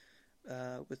team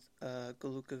with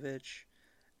Galukovich,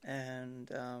 and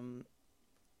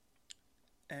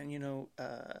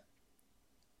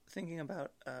thinking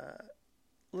about.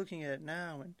 Looking at it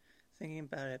now and thinking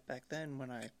about it back then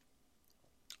when I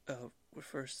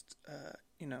first,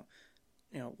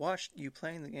 watched you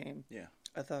playing the game,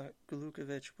 I thought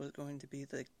Galukovich was going to be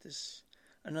like this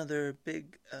another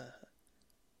big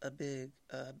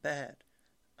bad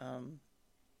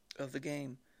of the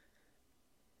game,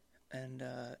 and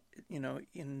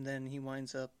and then he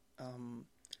winds up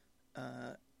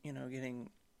getting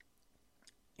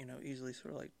easily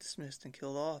sort of like dismissed and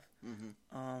killed off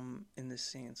in this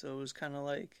scene. So it was kind of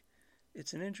like,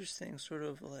 it's an interesting sort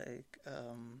of like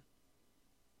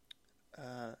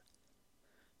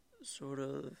sort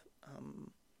of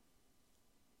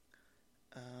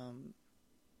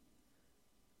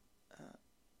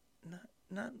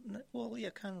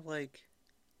like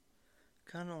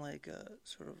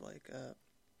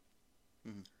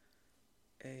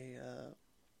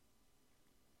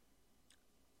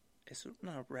it's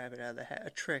not a rabbit out of the hat, a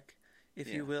trick,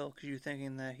 if you will, because you're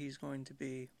thinking that he's going to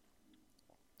be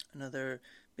another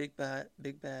big bad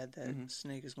that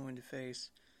Snake is going to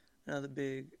face, another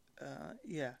big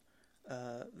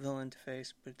villain to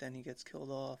face, but then he gets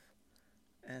killed off,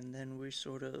 and then we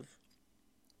sort of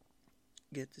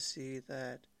get to see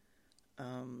that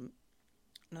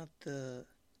not the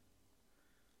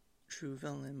true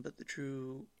villain, but the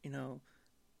true,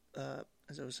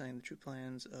 as I was saying, the true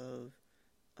plans of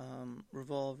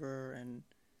Revolver and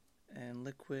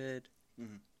Liquid,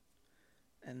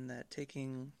 and that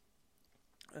taking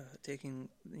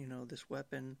this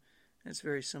weapon, and it's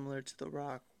very similar to The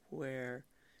Rock, where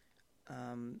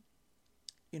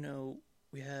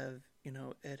we have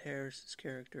Ed Harris's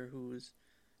character who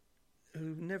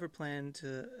never planned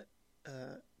to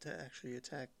actually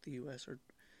attack the U.S. or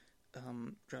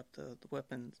drop the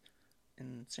weapons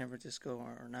in San Francisco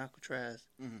or in Alcatraz,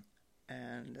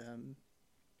 and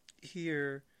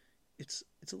here it's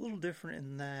a little different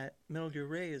in that Metal Gear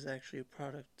Ray is actually a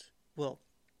product. Well,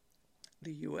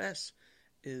 the U.S.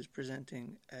 is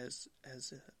presenting as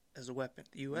a weapon.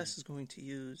 The U.S. is going to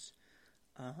use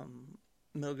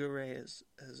Metal Gear Ray as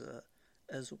a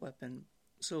weapon.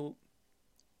 So,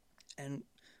 and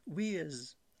we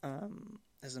as an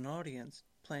audience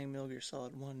playing Metal Gear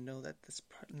Solid 1 know that that's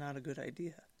not a good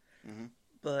idea.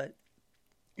 But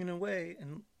in a way,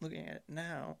 and looking at it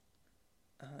now,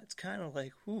 it's kind of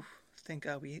like, whew, thank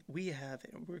God we have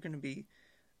it. We're going to be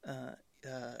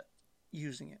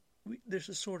using it. There's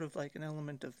a sort of like an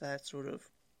element of that sort of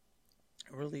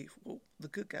relief. Well, the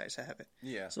good guys have it.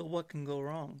 Yeah. So what can go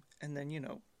wrong? And then,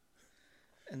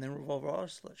 and then Revolver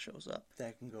Ocelot shows up.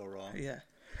 That can go wrong. Yeah.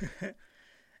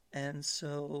 And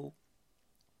so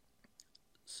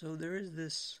there is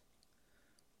this,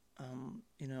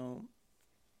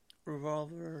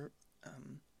 Revolver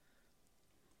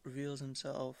reveals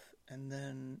himself, and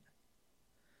then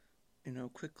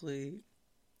quickly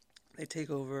they take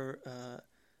over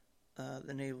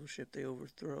the naval ship. They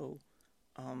overthrow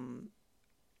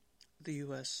the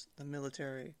U.S., the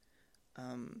military,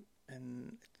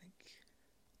 and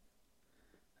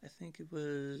I think it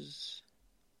was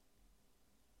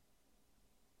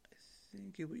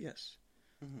yes,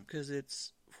 because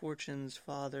it's Fortune's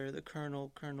father, the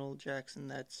Colonel Jackson.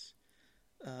 That's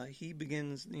he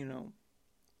begins,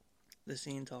 the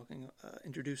scene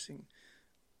introducing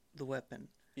the weapon.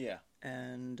 Yeah.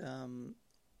 And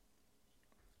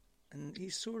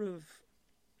he's sort of,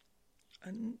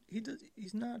 and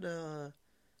he's not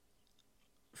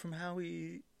from how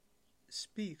he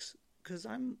speaks, because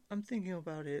I'm thinking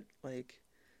about it like,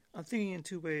 I'm thinking in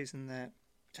two ways in that,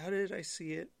 how did I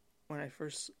see it when I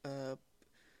first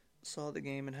saw the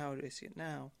game, and how do I see it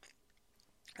now?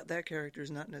 That character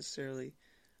is not necessarily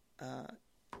a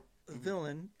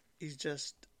villain. He's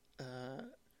just a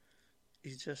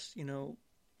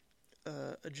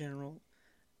general,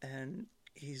 and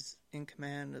he's in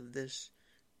command of this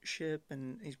ship,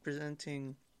 and he's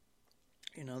presenting,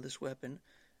 this weapon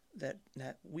that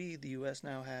we, the U.S.,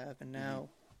 now have, and now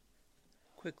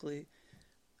quickly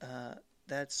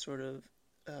that's sort of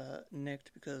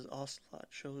nicked because Ocelot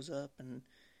shows up, and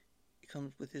he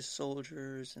comes with his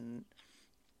soldiers, and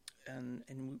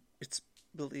it's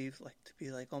believed to be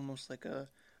almost like a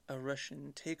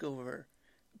Russian takeover,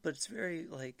 but it's very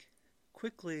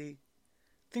quickly.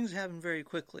 Things happen very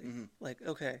quickly.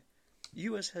 Okay,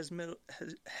 U.S. has Metal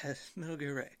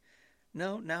Gear Ray.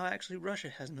 No, now actually Russia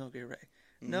has Metal Gear Ray.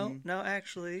 No, now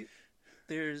actually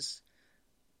there's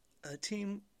a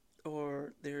team,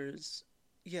 or there's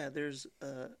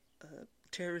a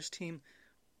terrorist team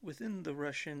within the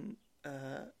Russian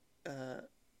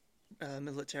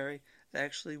military that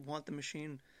actually want the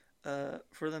machine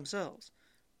for themselves.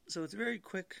 So it's very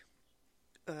quickly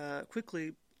a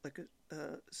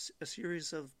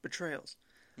series of betrayals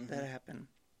that happen.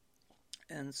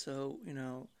 And so,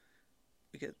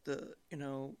 we get the,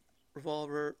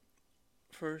 Revolver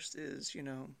first is,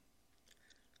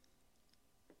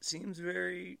 seems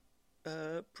very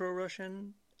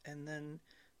pro-Russian, and then,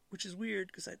 which is weird,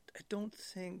 because I don't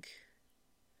think,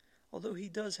 although he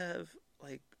does have,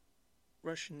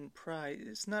 Russian pride,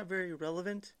 it's not very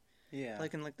relevant. Yeah.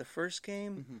 In, the first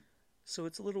game. So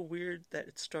it's a little weird that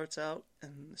it starts out,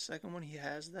 and the second one he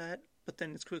has that, but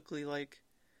then it's quickly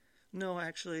no,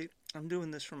 actually, I'm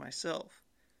doing this for myself.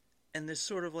 And there's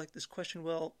sort of this question,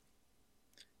 well,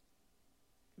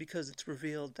 because it's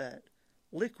revealed that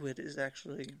Liquid is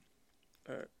actually,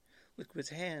 or Liquid's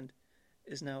hand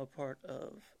is now a part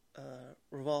of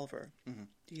Revolver.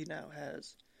 He now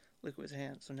has Liquid's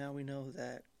hand, so now we know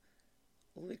that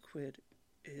Liquid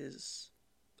is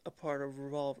a part of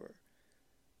Revolver.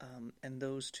 And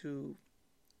those two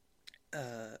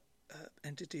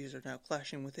entities are now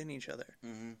clashing within each other.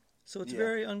 So it's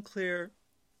very unclear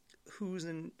who's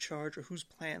in charge or whose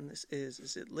plan this is.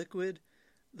 Is it Liquid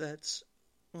that's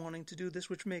wanting to do this,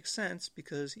 which makes sense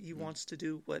because he wants to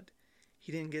do what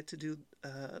he didn't get to do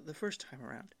the first time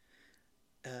around.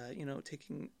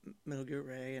 Taking Metal Gear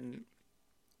Ray and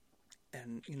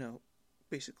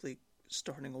basically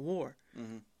starting a war.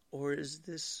 Or is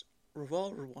this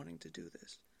Revolver wanting to do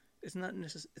this? It's not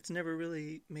it's never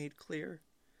really made clear.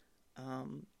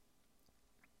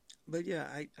 But yeah,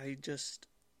 I just,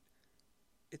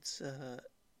 it's,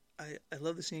 I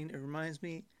love the scene. It reminds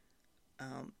me,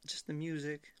 just the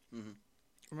music,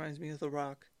 reminds me of The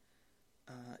Rock.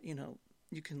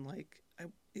 You can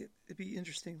it'd be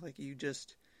interesting,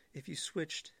 if you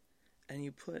switched and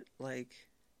you put,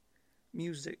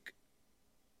 music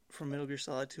from Metal Gear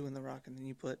Solid 2 in The Rock, and then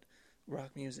you put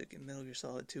rock music in Metal Gear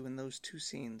Solid 2 in those two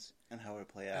scenes. And how it would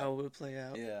play out. How it would play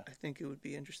out. Yeah. I think it would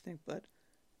be interesting, but,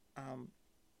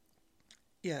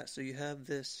 yeah, so you have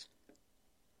this,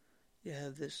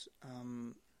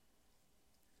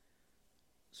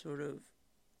 sort of,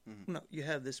 no, you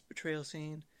have this betrayal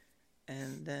scene,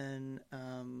 and then,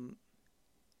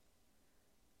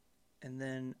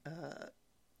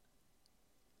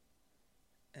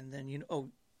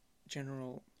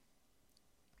 General,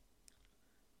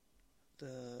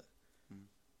 the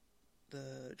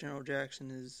General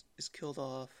Jackson is killed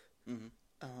off, and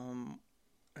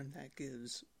that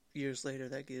gives, years later,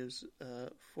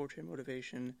 Fortune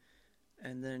motivation,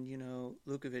 and then,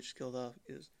 Lukovich killed off,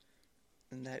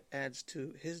 and that adds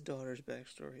to his daughter's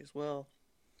backstory as well.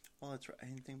 Well, that's right. I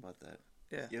didn't think about that.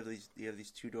 Yeah. You have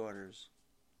these two daughters,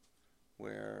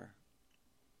 where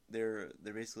they're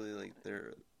basically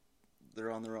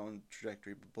they're on their own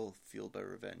trajectory, but both fueled by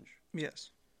revenge.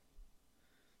 Yes.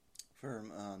 For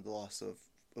the loss of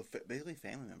basically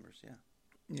family members, yeah.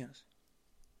 Yes.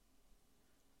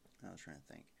 I was trying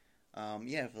to think.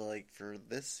 Yeah, for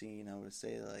this scene, I would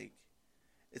say like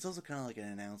it's also kind of like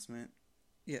an announcement.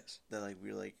 Yes. That like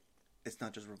we're like, it's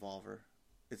not just Revolver,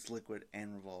 it's Liquid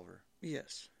and Revolver.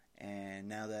 Yes. And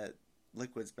now that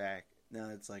Liquid's back, now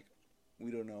it's like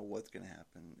we don't know what's gonna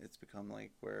happen. It's become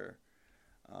like where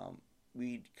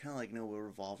we kind of like know with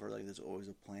Revolver, like there's always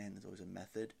a plan, there's always a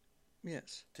method.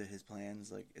 Yes. To his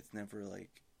plans, like it's never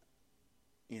like,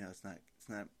 it's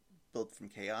not built from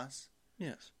chaos.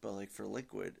 Yes. But like for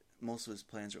Liquid, most of his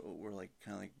plans were like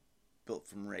kind of like built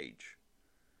from rage.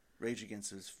 Rage against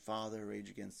his father, rage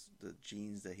against the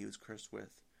genes that he was cursed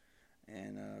with,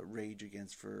 and rage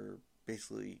against for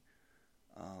basically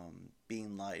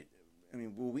being lied. I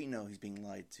mean, well, we know he's being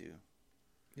lied to.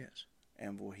 Yes.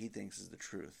 And what he thinks is the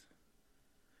truth.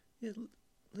 Yeah,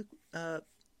 I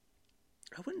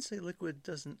wouldn't say Liquid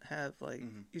doesn't have, like,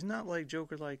 he's not like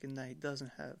Joker-like in that he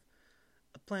doesn't have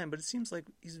a plan, but it seems like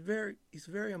he's very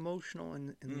emotional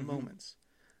in the moments.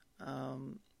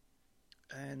 And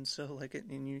so, like,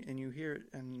 and you hear it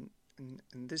in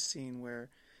this scene where,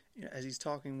 as he's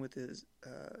talking with his,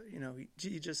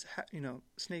 he just,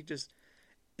 Snake just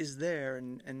is there,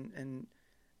 and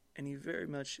he very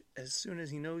much, as soon as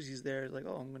he knows he's there, like,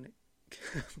 oh, I'm gonna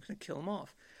kill him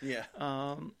off. Yeah.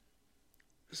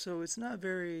 So it's not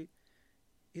very.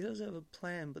 He does have a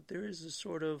plan, but there is a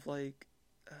sort of like.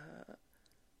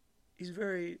 He's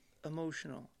very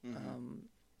emotional.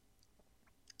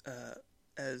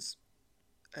 As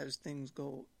things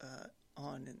go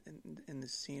on in the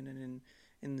scene and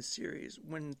in the series,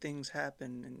 when things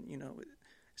happen, and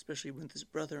especially with his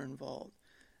brother involved,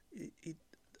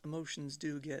 emotions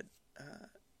do get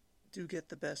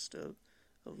the best of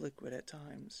Liquid at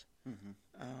times.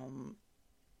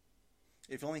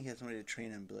 If only he had somebody to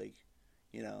train him, like,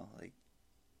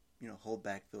 hold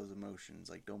back those emotions,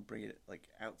 like don't bring it like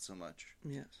out so much.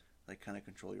 Yes. Like kind of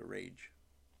control your rage.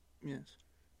 Yes.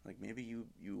 Like maybe you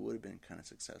would have been kind of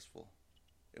successful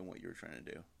in what you were trying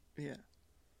to do. Yeah.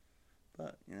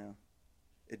 But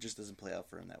it just doesn't play out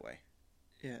for him that way.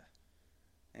 Yeah.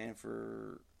 And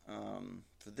for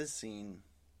this scene,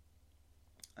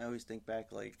 I always think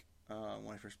back like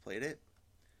when I first played it.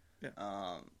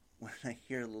 Yeah. When I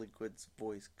hear Liquid's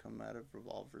voice come out of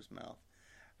Revolver's mouth,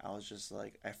 I was just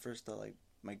like, I first thought like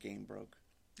my game broke.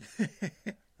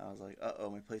 I was like, uh-oh,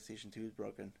 my PlayStation 2 is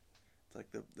broken. It's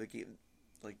like the game,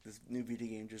 like this new video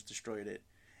game just destroyed it.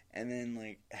 And then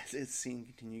like as this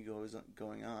scene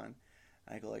going on,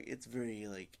 I go like, it's very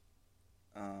like,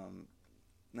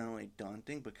 not only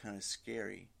daunting but kind of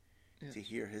scary to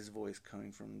hear his voice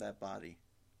coming from that body.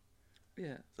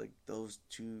 Yeah. It's like those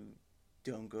two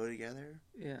don't go together.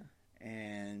 Yeah.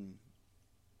 And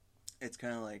it's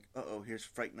kind of like, uh-oh, here's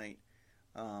Fright Night.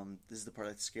 This is the part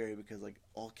that's scary because like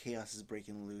all chaos is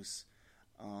breaking loose.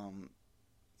 I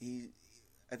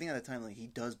think at the time like he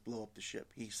does blow up the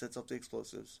ship. He sets up the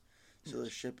explosives, so the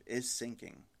ship is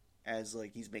sinking as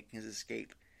like he's making his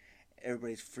escape.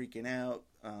 Everybody's freaking out.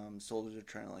 Soldiers are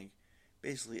trying to like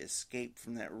basically escape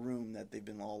from that room that they've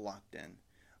been all locked in.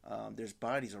 There's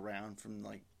bodies around from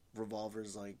like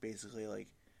Revolver's like basically like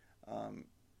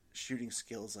shooting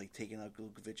skills, like taking out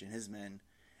Glukovich and his men,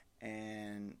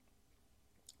 and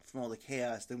from all the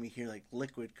chaos, then we hear like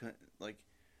Liquid like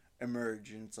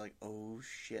emerge, and it's like, oh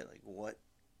shit, like what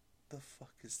the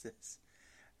fuck is this?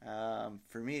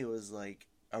 For me, it was like,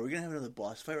 are we gonna have another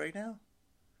boss fight right now?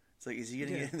 It's like, is he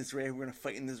gonna get in this raid? We're gonna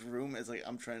fight in this room as like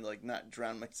I'm trying to like not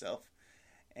drown myself,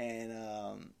 and it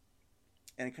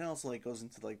kind of also like goes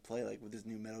into like play like with this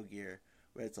new Metal Gear,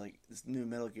 where it's like this new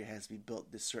Metal Gear has to be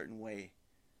built this certain way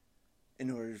in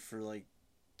order for like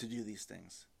to do these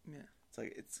things. Yeah, it's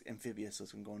like it's amphibious, so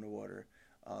it's gonna go underwater.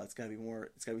 It's gotta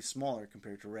be smaller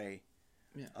compared to Ray.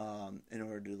 Yeah. In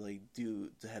order to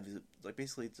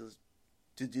basically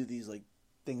to do these like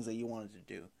things that you wanted to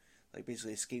do, like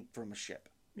basically escape from a ship.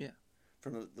 Yeah.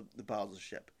 From the bowels of the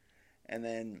ship, and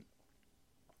then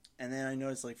I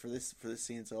noticed like for this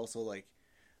scene, it's also like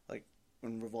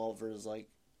when Revolver's like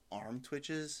arm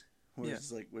twitches, where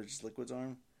it's Liquid's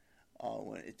arm,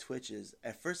 when it twitches,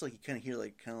 at first like you kind of hear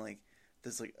like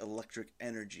this like electric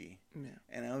energy. Yeah.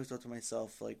 And I always thought to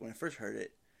myself, like when I first heard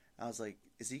it, I was like,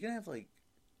 is he gonna have like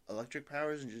electric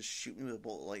powers and just shoot me with a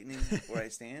bolt of lightning where I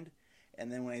stand?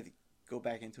 And then when I go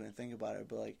back into it and think about it,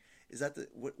 but like, is that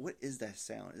what is that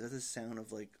sound? Is that the sound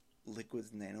of like Liquid's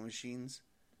nanomachines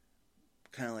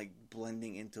kind of like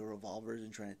blending into Revolvers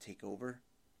and trying to take over?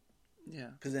 Yeah.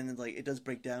 Because then like it does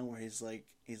break down where he's like,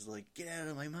 get out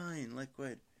of my mind,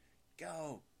 Liquid,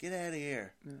 go, get out of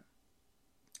here. Yeah.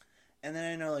 And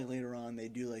then I know like later on they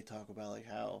do like talk about like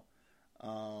how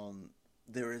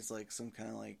there is like some kind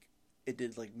of like it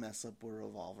did like mess up with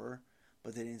Revolver,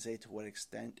 but they didn't say to what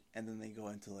extent. And then they go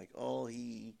into like, oh,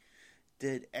 he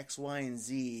did X, Y, and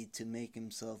Z to make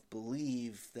himself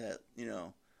believe that, you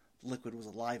know, Liquid was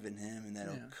alive in him, and that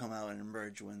it'll come out and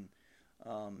emerge when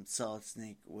Solid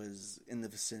Snake was in the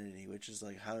vicinity. Which is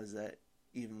like, how does that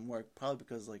even work? Probably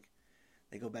because like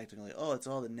they go back to like, oh, it's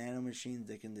all the nanomachines.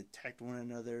 They can detect one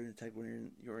another, detect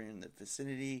when you're in the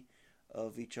vicinity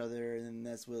of each other, and then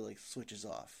that's what like switches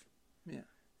off. Yeah.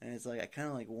 And it's like I kind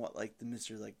of like want like the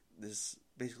Mr. like this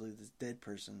basically this dead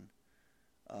person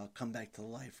come back to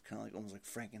life, kind of like almost like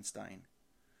Frankenstein.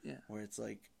 Yeah. Where it's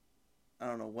like I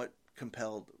don't know what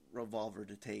compelled Revolver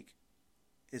to take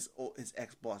his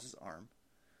ex boss's arm.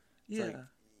 It's like,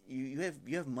 you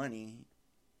have money,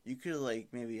 you could like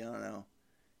maybe I don't know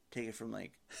take it from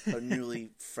like a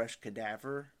newly fresh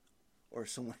cadaver or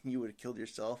someone you would have killed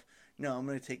yourself. No, I'm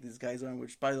gonna take this guy's arm,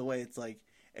 which by the way it's like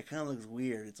it kind of looks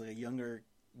weird. It's like a younger,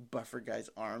 buffer guy's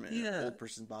arm in an old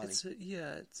person's body. It's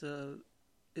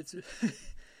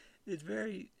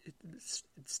very it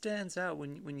stands out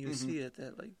when you see it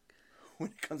that like when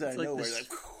it comes out of nowhere,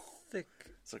 like thick.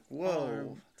 It's like whoa!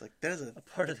 Arm, it's like there's a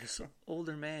part of this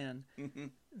older man.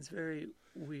 It's very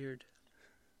weird.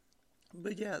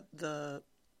 But yeah, the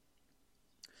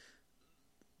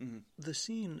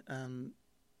scene,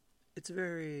 it's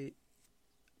very.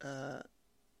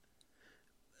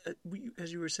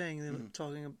 As you were saying,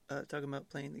 talking about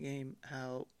playing the game,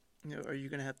 how are you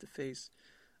going to have to face,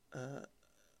 a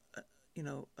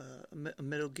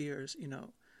Metal Gears,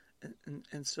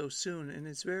 and so soon, and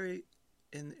it's very,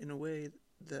 in a way,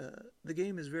 the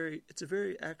game is it's a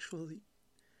very actually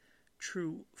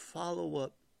true follow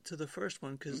up to the first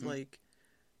one, because like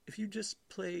if you just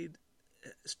played,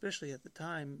 especially at the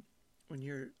time when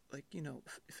you're like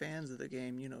fans of the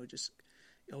game, just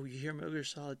you hear Metal Gear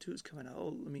Solid 2 is coming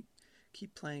out, let me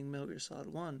keep playing Metal Gear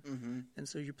Solid 1, and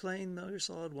so you're playing Metal Gear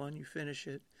Solid 1, you finish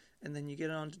it, and then you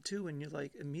get on to 2, and you're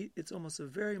like it's almost a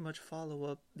very much follow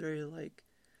up, very like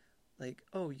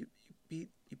oh you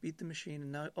beat the machine,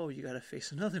 and now you got to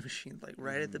face another machine like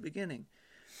right at the beginning,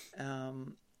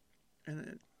 and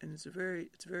it's a very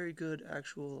good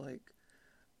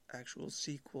actual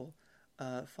sequel,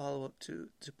 follow up to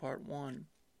part 1,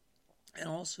 and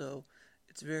also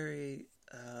it's very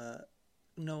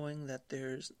knowing that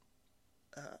there's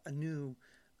a new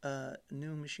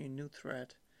machine, new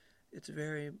threat. It's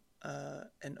very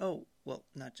and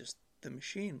not just the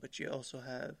machine, but you also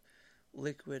have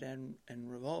Liquid and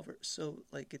Revolver. So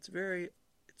like it's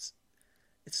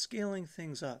scaling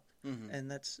things up,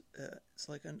 and that's it's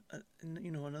like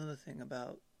another thing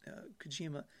about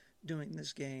Kojima doing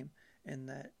this game, and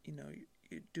that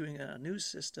you're doing a new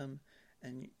system,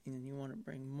 and you want to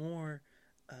bring more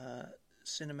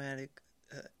cinematic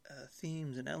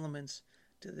themes and elements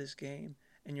to this game,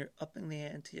 and you're upping the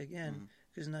ante again,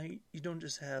 because now you don't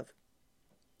just have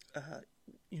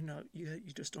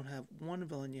you just don't have one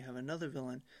villain, you have another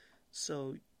villain,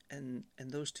 so and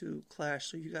those two clash,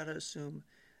 so you got to assume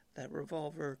that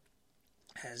Revolver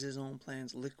has his own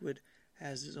plans, Liquid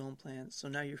has his own plans, so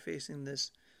now you're facing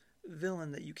this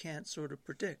villain that you can't sort of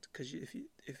predict, because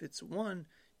if it's one,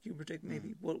 you can predict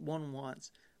maybe what one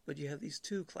wants, but you have these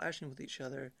two clashing with each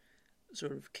other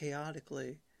sort of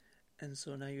chaotically, and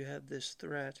so now you have this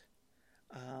threat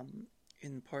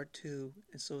in part 2,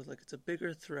 and so it's a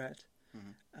bigger threat,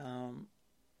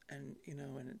 and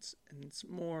it's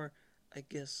more, I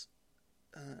guess,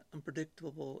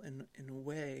 unpredictable in a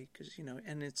way, because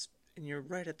and you're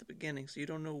right at the beginning, so you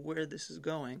don't know where this is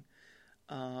going.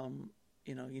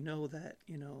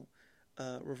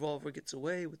 That Revolver gets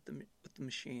away with the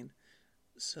machine,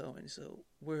 so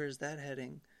where is that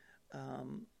heading?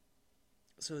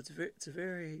 So it's a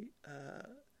very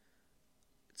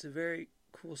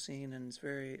cool scene, and it's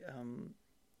very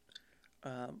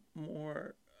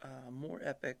more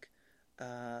epic,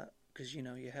 because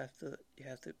you have to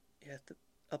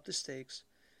up the stakes,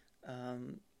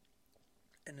 and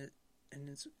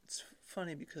it's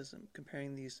funny because I'm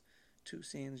comparing these two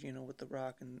scenes, with The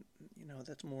Rock, and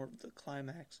that's more of the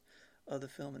climax of the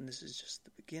film, and this is just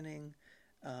the beginning,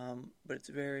 but it's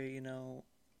very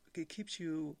it keeps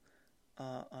you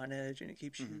on edge, and it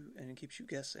keeps you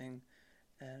guessing,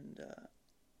 and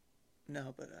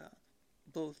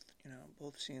both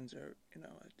scenes are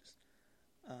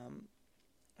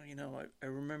I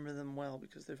remember them well,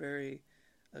 because they're very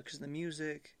because the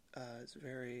music is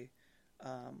very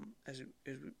as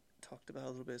we talked about a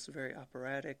little bit, it's very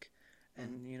operatic,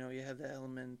 and you have the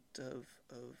element of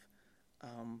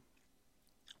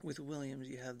with Williams,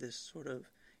 you have this sort of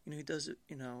he does it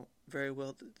very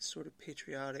well, this sort of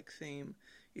patriotic theme.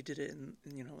 He did it in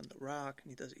The Rock,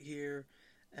 and he does it here,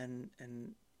 and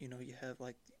you know, you have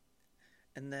like,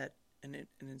 and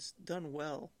it's done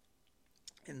well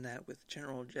in that with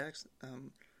General Jackson.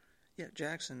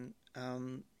 Jackson.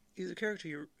 He's a character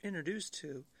you're introduced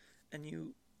to,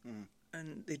 and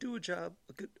and they do a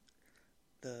good.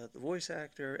 The voice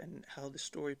actor and how the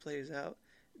story plays out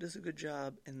does a good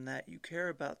job in that you care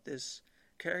about this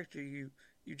character you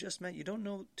just met. You don't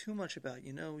know too much about.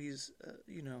 You know, he's a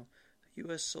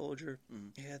U.S. soldier.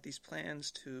 He had these plans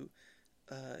to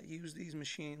use these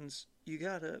machines.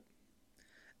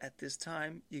 At this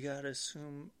time, you gotta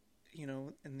assume, you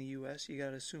know, in the U.S., you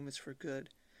gotta assume it's for good,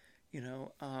 you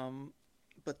know.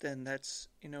 But then that's,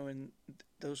 you know, and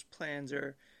those plans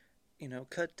are, you know,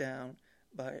 cut down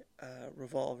by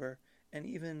Revolver. And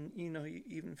even, you know, you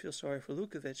even feel sorry for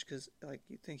Lukovich because, like,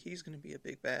 you think he's going to be a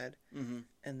big bad.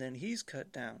 And then he's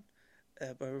cut down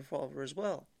by Revolver as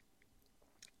well.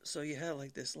 So you have,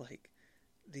 like,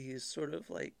 these sort of,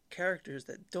 like, characters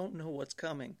that don't know what's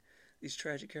coming. These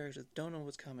tragic characters that don't know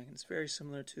what's coming. And it's very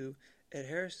similar to Ed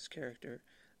Harris's character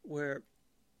where,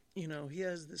 you know, he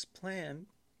has this plan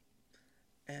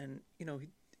and, you know, he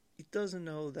doesn't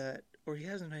know that, or he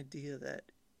has an idea that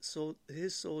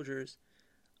his soldiers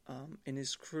and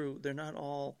his crew, they don't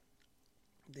all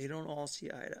see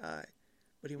eye to eye,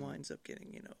 but he winds up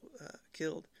getting, you know,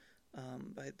 killed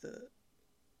by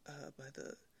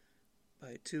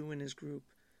two in his group,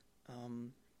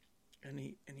 and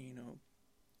he you know,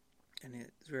 and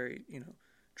it's very, you know,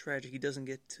 tragic. He doesn't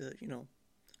get to, you know,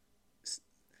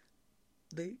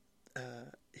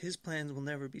 his plans will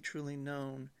never be truly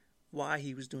known why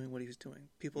he was doing what he was doing.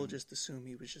 People just assume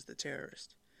he was just a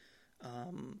terrorist.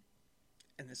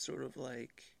 And it's sort of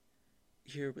like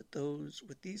here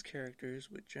with these characters,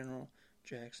 with General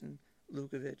Jackson,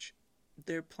 Lukovich,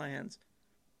 their plans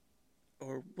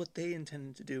or what they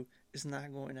intended to do is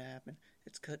not going to happen.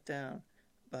 It's cut down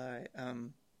by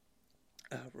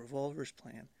Revolver's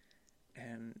plan,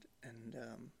 and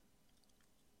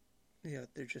yeah,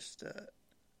 they're just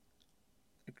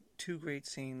two great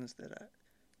scenes that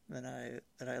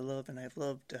I love and I've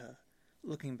loved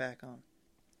looking back on.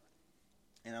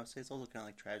 And I would say it's also kind of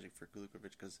like tragic for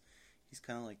Lukovich because he's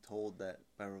kind of like told that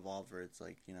by Revolver, it's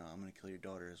like, you know, I'm going to kill your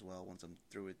daughter as well once I'm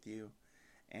through with you.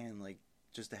 And like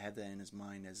just to have that in his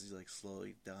mind as he's like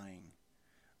slowly dying,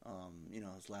 you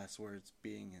know, his last words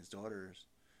being his daughter's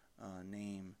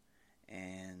name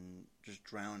and just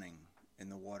drowning in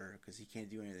the water because he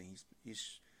can't do anything.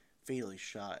 He's fatally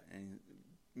shot, and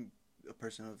a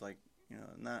person of like, you know,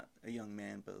 not a young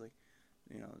man, but like,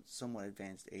 you know, somewhat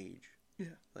advanced age.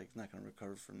 Yeah. Like, not going to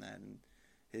recover from that. And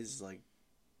his, like,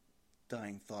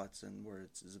 dying thoughts and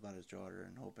words is about his daughter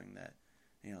and hoping that,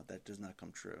 you know, that does not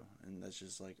come true. And that's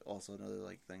just, like, also another,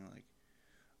 like, thing, like,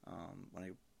 when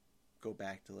I go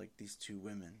back to, like, these two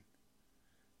women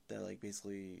that, like,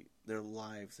 basically their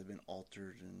lives have been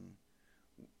altered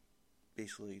and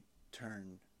basically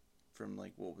turned from,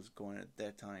 like, what was going at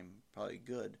that time probably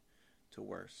good to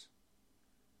worse.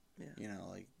 Yeah. You know,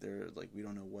 like, they're, like, we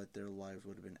don't know what their lives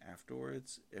would have been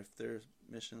afterwards if their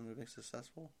mission would have been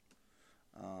successful.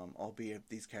 Albeit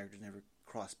these characters never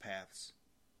cross paths.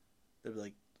 They'd be,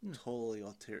 like, totally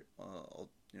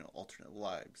alternate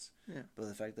lives. Yeah. But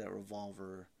the fact that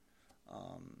Revolver,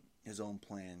 his own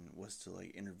plan was to,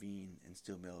 like, intervene and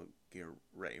steal Metal Gear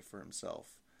Ray for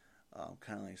himself.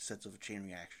 Kind of, like, sets of a chain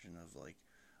reaction of, like,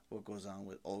 what goes on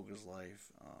with Olga's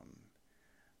life,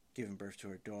 giving birth to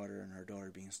her daughter and her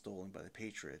daughter being stolen by the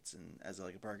Patriots and as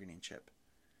like a bargaining chip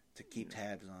to keep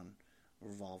tabs on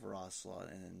Revolver Ocelot,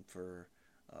 and then for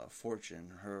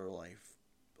Fortune, her life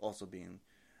also being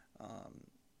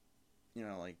you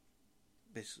know, like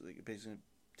basically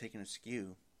taking a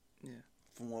skew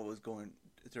from what was going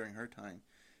during her time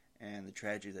and the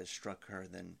tragedy that struck her,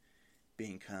 then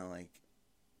being kind of like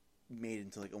made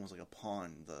into like almost like a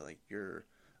pawn, like you're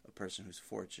a person who's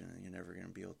Fortune and you're never going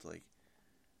to be able to like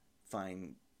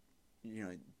find, you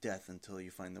know, death until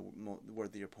you find the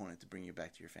worthy opponent to bring you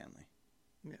back to your family.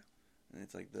 Yeah. And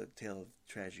it's like the tale of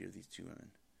tragedy of these two women.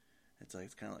 It's like,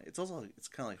 it's kind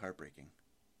of like heartbreaking.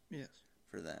 Yes.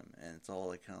 For them. And it's all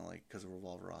like kind of like because of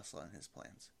Revolver Ocelot and his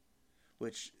plans.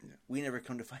 Which we never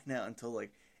come to find out until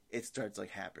like it starts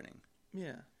like happening.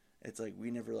 Yeah. It's like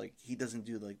we never like, he doesn't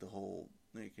do like the whole,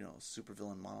 like, you know,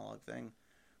 supervillain monologue thing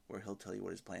where he'll tell you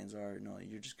what his plans are. No,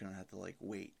 you're just going to have to like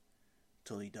wait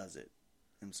till he does it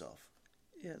himself.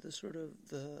 Yeah,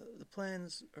 the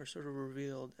plans are sort of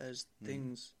revealed as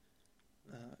things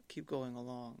keep going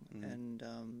along, and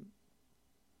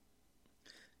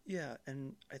yeah,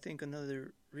 and I think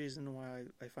another reason why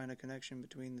I find a connection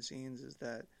between the scenes is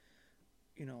that,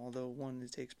 you know, although one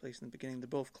takes place in the beginning, they're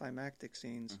both climactic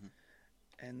scenes,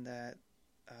 and that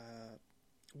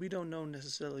we don't know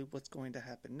necessarily what's going to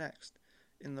happen next.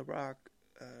 In The Rock,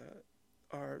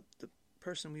 the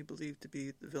person we believe to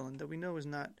be the villain, that we know is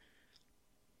not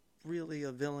really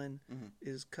a villain,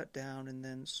 is cut down, and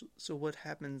then so what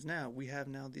happens now? We have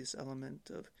now this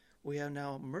element of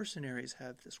mercenaries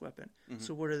have this weapon.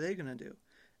 So what are they going to do?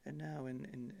 And now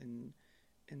in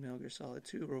Metal Gear Solid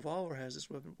 2, Revolver has this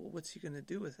weapon. Well, what's he going to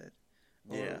do with it?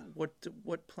 Or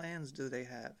what plans do they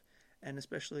have? And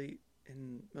especially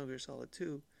in Metal Gear Solid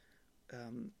 2,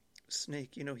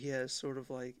 Snake, he has sort of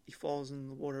like, he falls in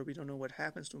the water. We don't know what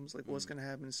happens to him. It's like, what's going to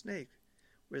happen to Snake?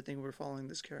 We're thinking we're following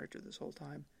this character this whole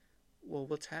time. Well,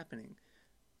 what's happening?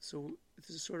 So this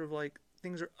is sort of like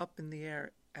things are up in the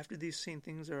air. After these scenes,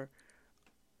 things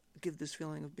give this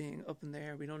feeling of being up in the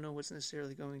air. We don't know what's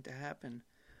necessarily going to happen.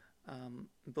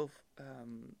 Both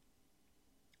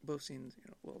scenes,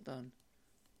 well done.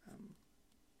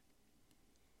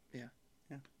 Yeah.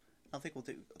 I think we'll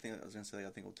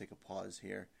take a pause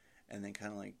here, and then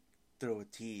kind of like throw a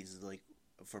tease like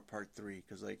for part 3,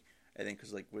 because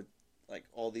with like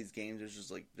all these games, there's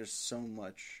just like there's so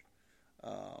much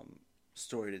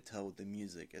story to tell with the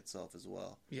music itself as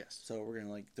well. Yes. So we're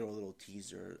gonna like throw a little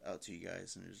teaser out to you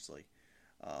guys, and just like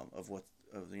of what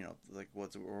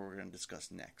we're gonna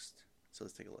discuss next. So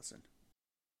let's take a listen.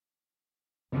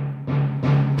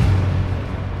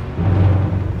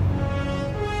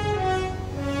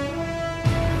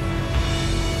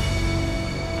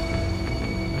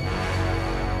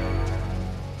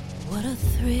 What a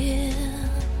thrill,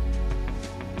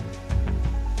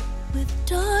 with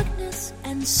darkness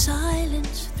and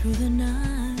silence through the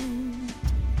night.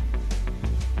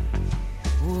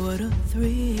 What a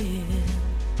thrill,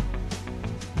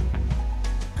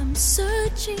 I'm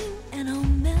searching and I'll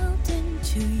melt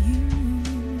into you.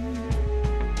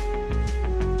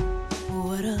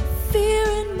 What a fear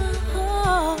in my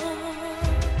heart,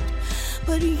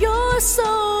 but you're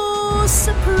so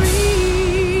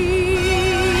supreme.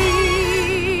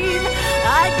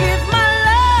 I give my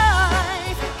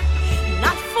life,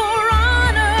 not for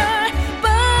honor,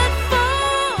 but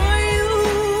for you.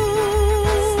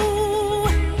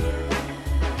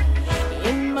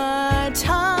 In my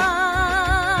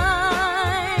time,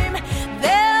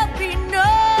 there'll be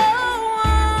no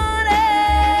one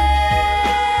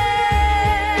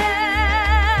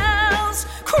else.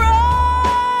 Crime,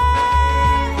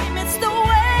 it's the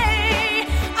way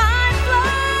I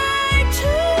fly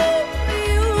to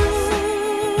you.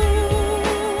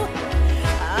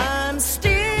 I'm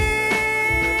still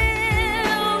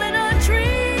in a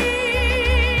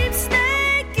dream,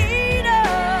 snake eater.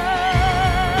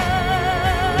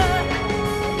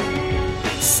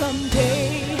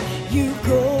 Someday you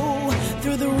go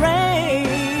through the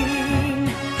rain,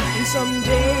 and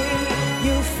someday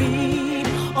you'll feed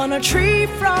on a tree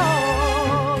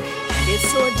frog.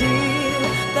 It's ordeal,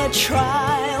 the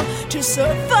trial to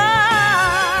survive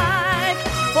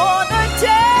for the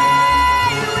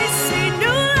day we see new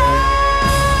light.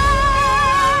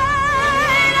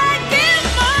 I give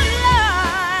my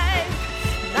life,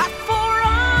 not for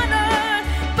honor,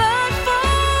 but for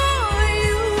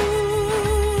you.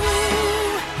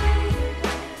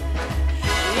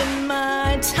 In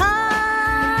my time,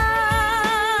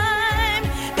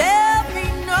 there'll be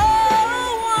no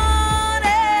one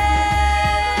else.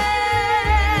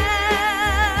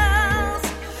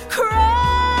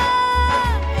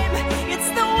 Crime, it's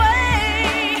the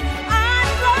way I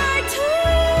fly to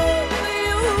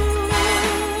you.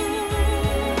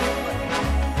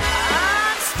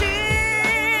 I'm still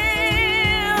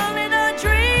in a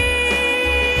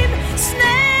dream,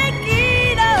 snake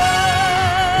eater.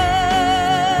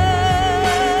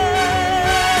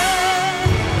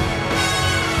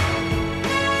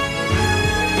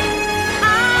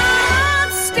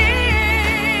 I'm still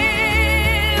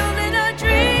in a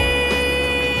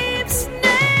dream,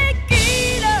 snake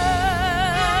eater.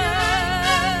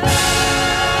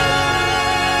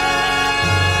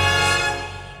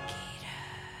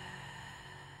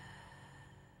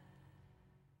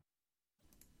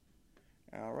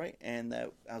 All right, and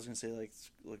that I was gonna say like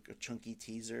a chunky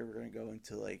teaser. We're gonna go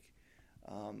into like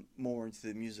more into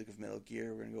the music of Metal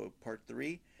Gear. We're gonna go with part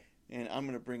 3, and I'm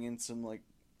gonna bring in some like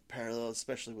parallels,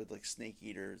 especially with like Snake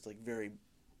Eater. It's like very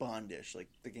Bondish, like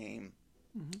the game,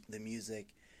 the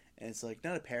music, and it's like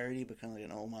not a parody, but kind of like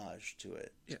an homage to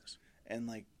it. Yes. And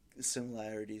like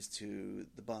similarities to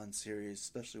the Bond series,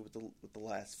 especially with the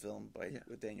last film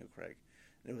with Daniel Craig.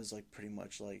 It was like pretty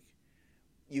much like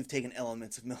you've taken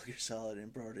elements of Metal Gear Solid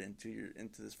and brought it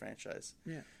into this franchise.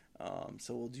 Yeah.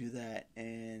 So we'll do that,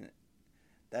 and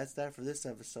that's that for this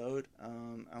episode.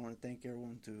 I want to thank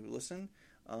everyone to listen.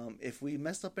 If we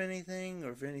messed up anything,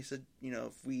 or if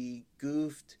if we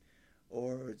goofed,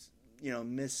 or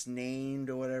misnamed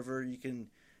or whatever, you can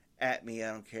at me.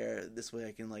 I don't care. This way,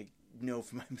 I can know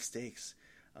for my mistakes.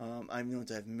 I'm known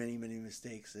to have many, many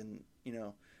mistakes, and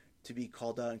to be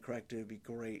called out and corrected would be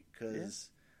great, because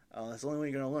that's the only way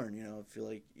you're gonna learn. If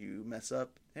you mess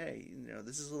up, hey,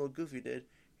 this is a little goofy you did.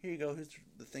 Here you go. Here's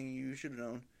the thing you should have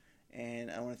known.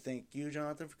 And I want to thank you,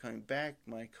 Jonathan, for coming back,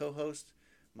 my co-host,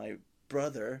 my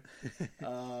brother,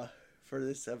 for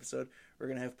this episode. We're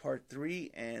gonna have part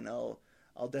 3, and I'll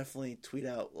definitely tweet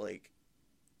out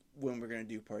when we're gonna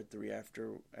do part 3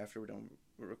 after we're done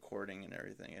recording and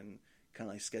everything, and kind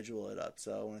of schedule it up.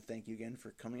 So I want to thank you again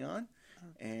for coming on,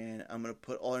 and I'm gonna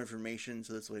put all our information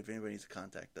so this way if anybody needs to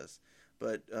contact us.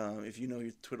 But if you know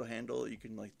your Twitter handle, you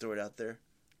can throw it out there.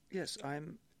 Yes,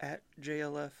 I'm at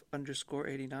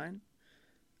JLF_89.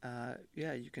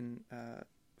 You can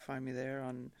find me there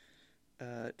on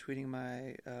tweeting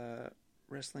my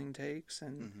wrestling takes,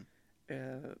 and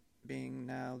being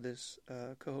now this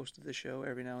co-host of the show.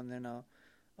 Every now and then I'll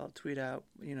tweet out,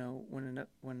 when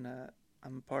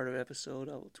I'm a part of an episode,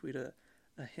 I'll tweet a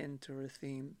hint or a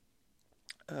theme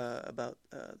about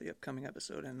the upcoming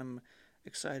episode, and I'm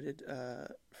excited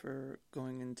for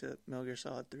going into Metal Gear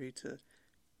Solid 3 to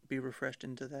be refreshed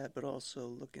into that, but also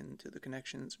look into the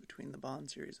connections between the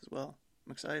Bond series as well.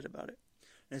 I'm excited about it.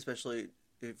 And especially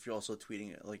if you're also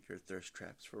tweeting it your thirst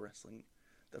traps for wrestling,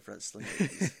 the wrestling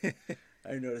movies.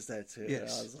 I noticed that too.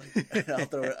 Yes. I was I'll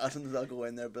throw it, sometimes I'll go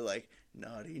in there, but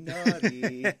naughty.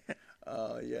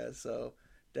 So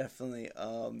definitely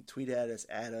tweet at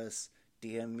us,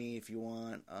 DM me if you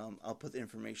want. I'll put the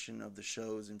information of the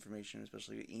show's information,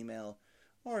 especially email,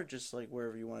 or just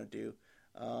wherever you want to do.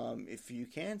 If you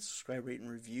can, subscribe, rate, and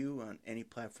review on any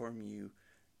platform you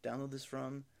download this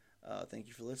from. Thank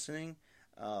you for listening.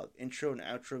 Intro and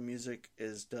outro music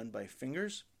is done by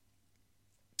Fingers,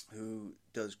 who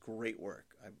does great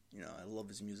work. I love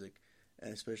his music,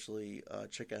 and especially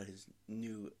check out his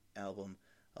new album,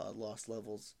 Lost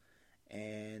Levels.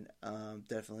 And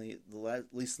definitely,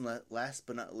 last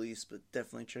but not least, but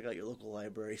definitely check out your local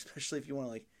library, especially if you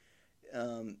want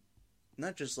to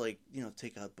not just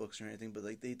take out books or anything, but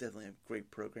they definitely have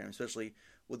great programs, especially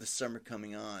with the summer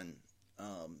coming on.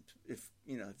 If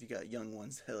you got young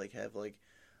ones that have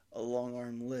a long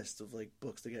arm list of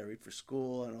books they gotta read for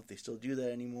school. I don't know if they still do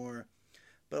that anymore,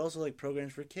 but also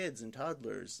programs for kids and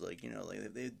toddlers. They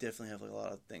definitely have a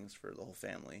lot of things for the whole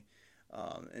family,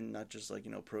 and not just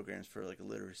programs for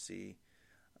literacy.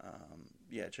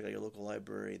 Check out your local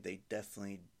library. They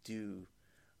definitely do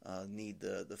need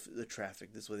the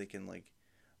traffic. This way they can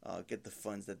get the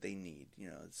funds that they need.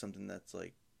 It's something that's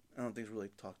I don't think it's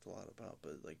really talked a lot about,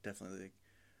 but definitely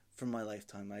from my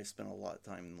lifetime, I spent a lot of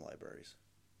time in the libraries.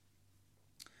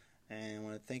 And I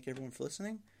want to thank everyone for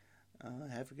listening.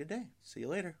 Have a good day. See you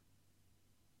later.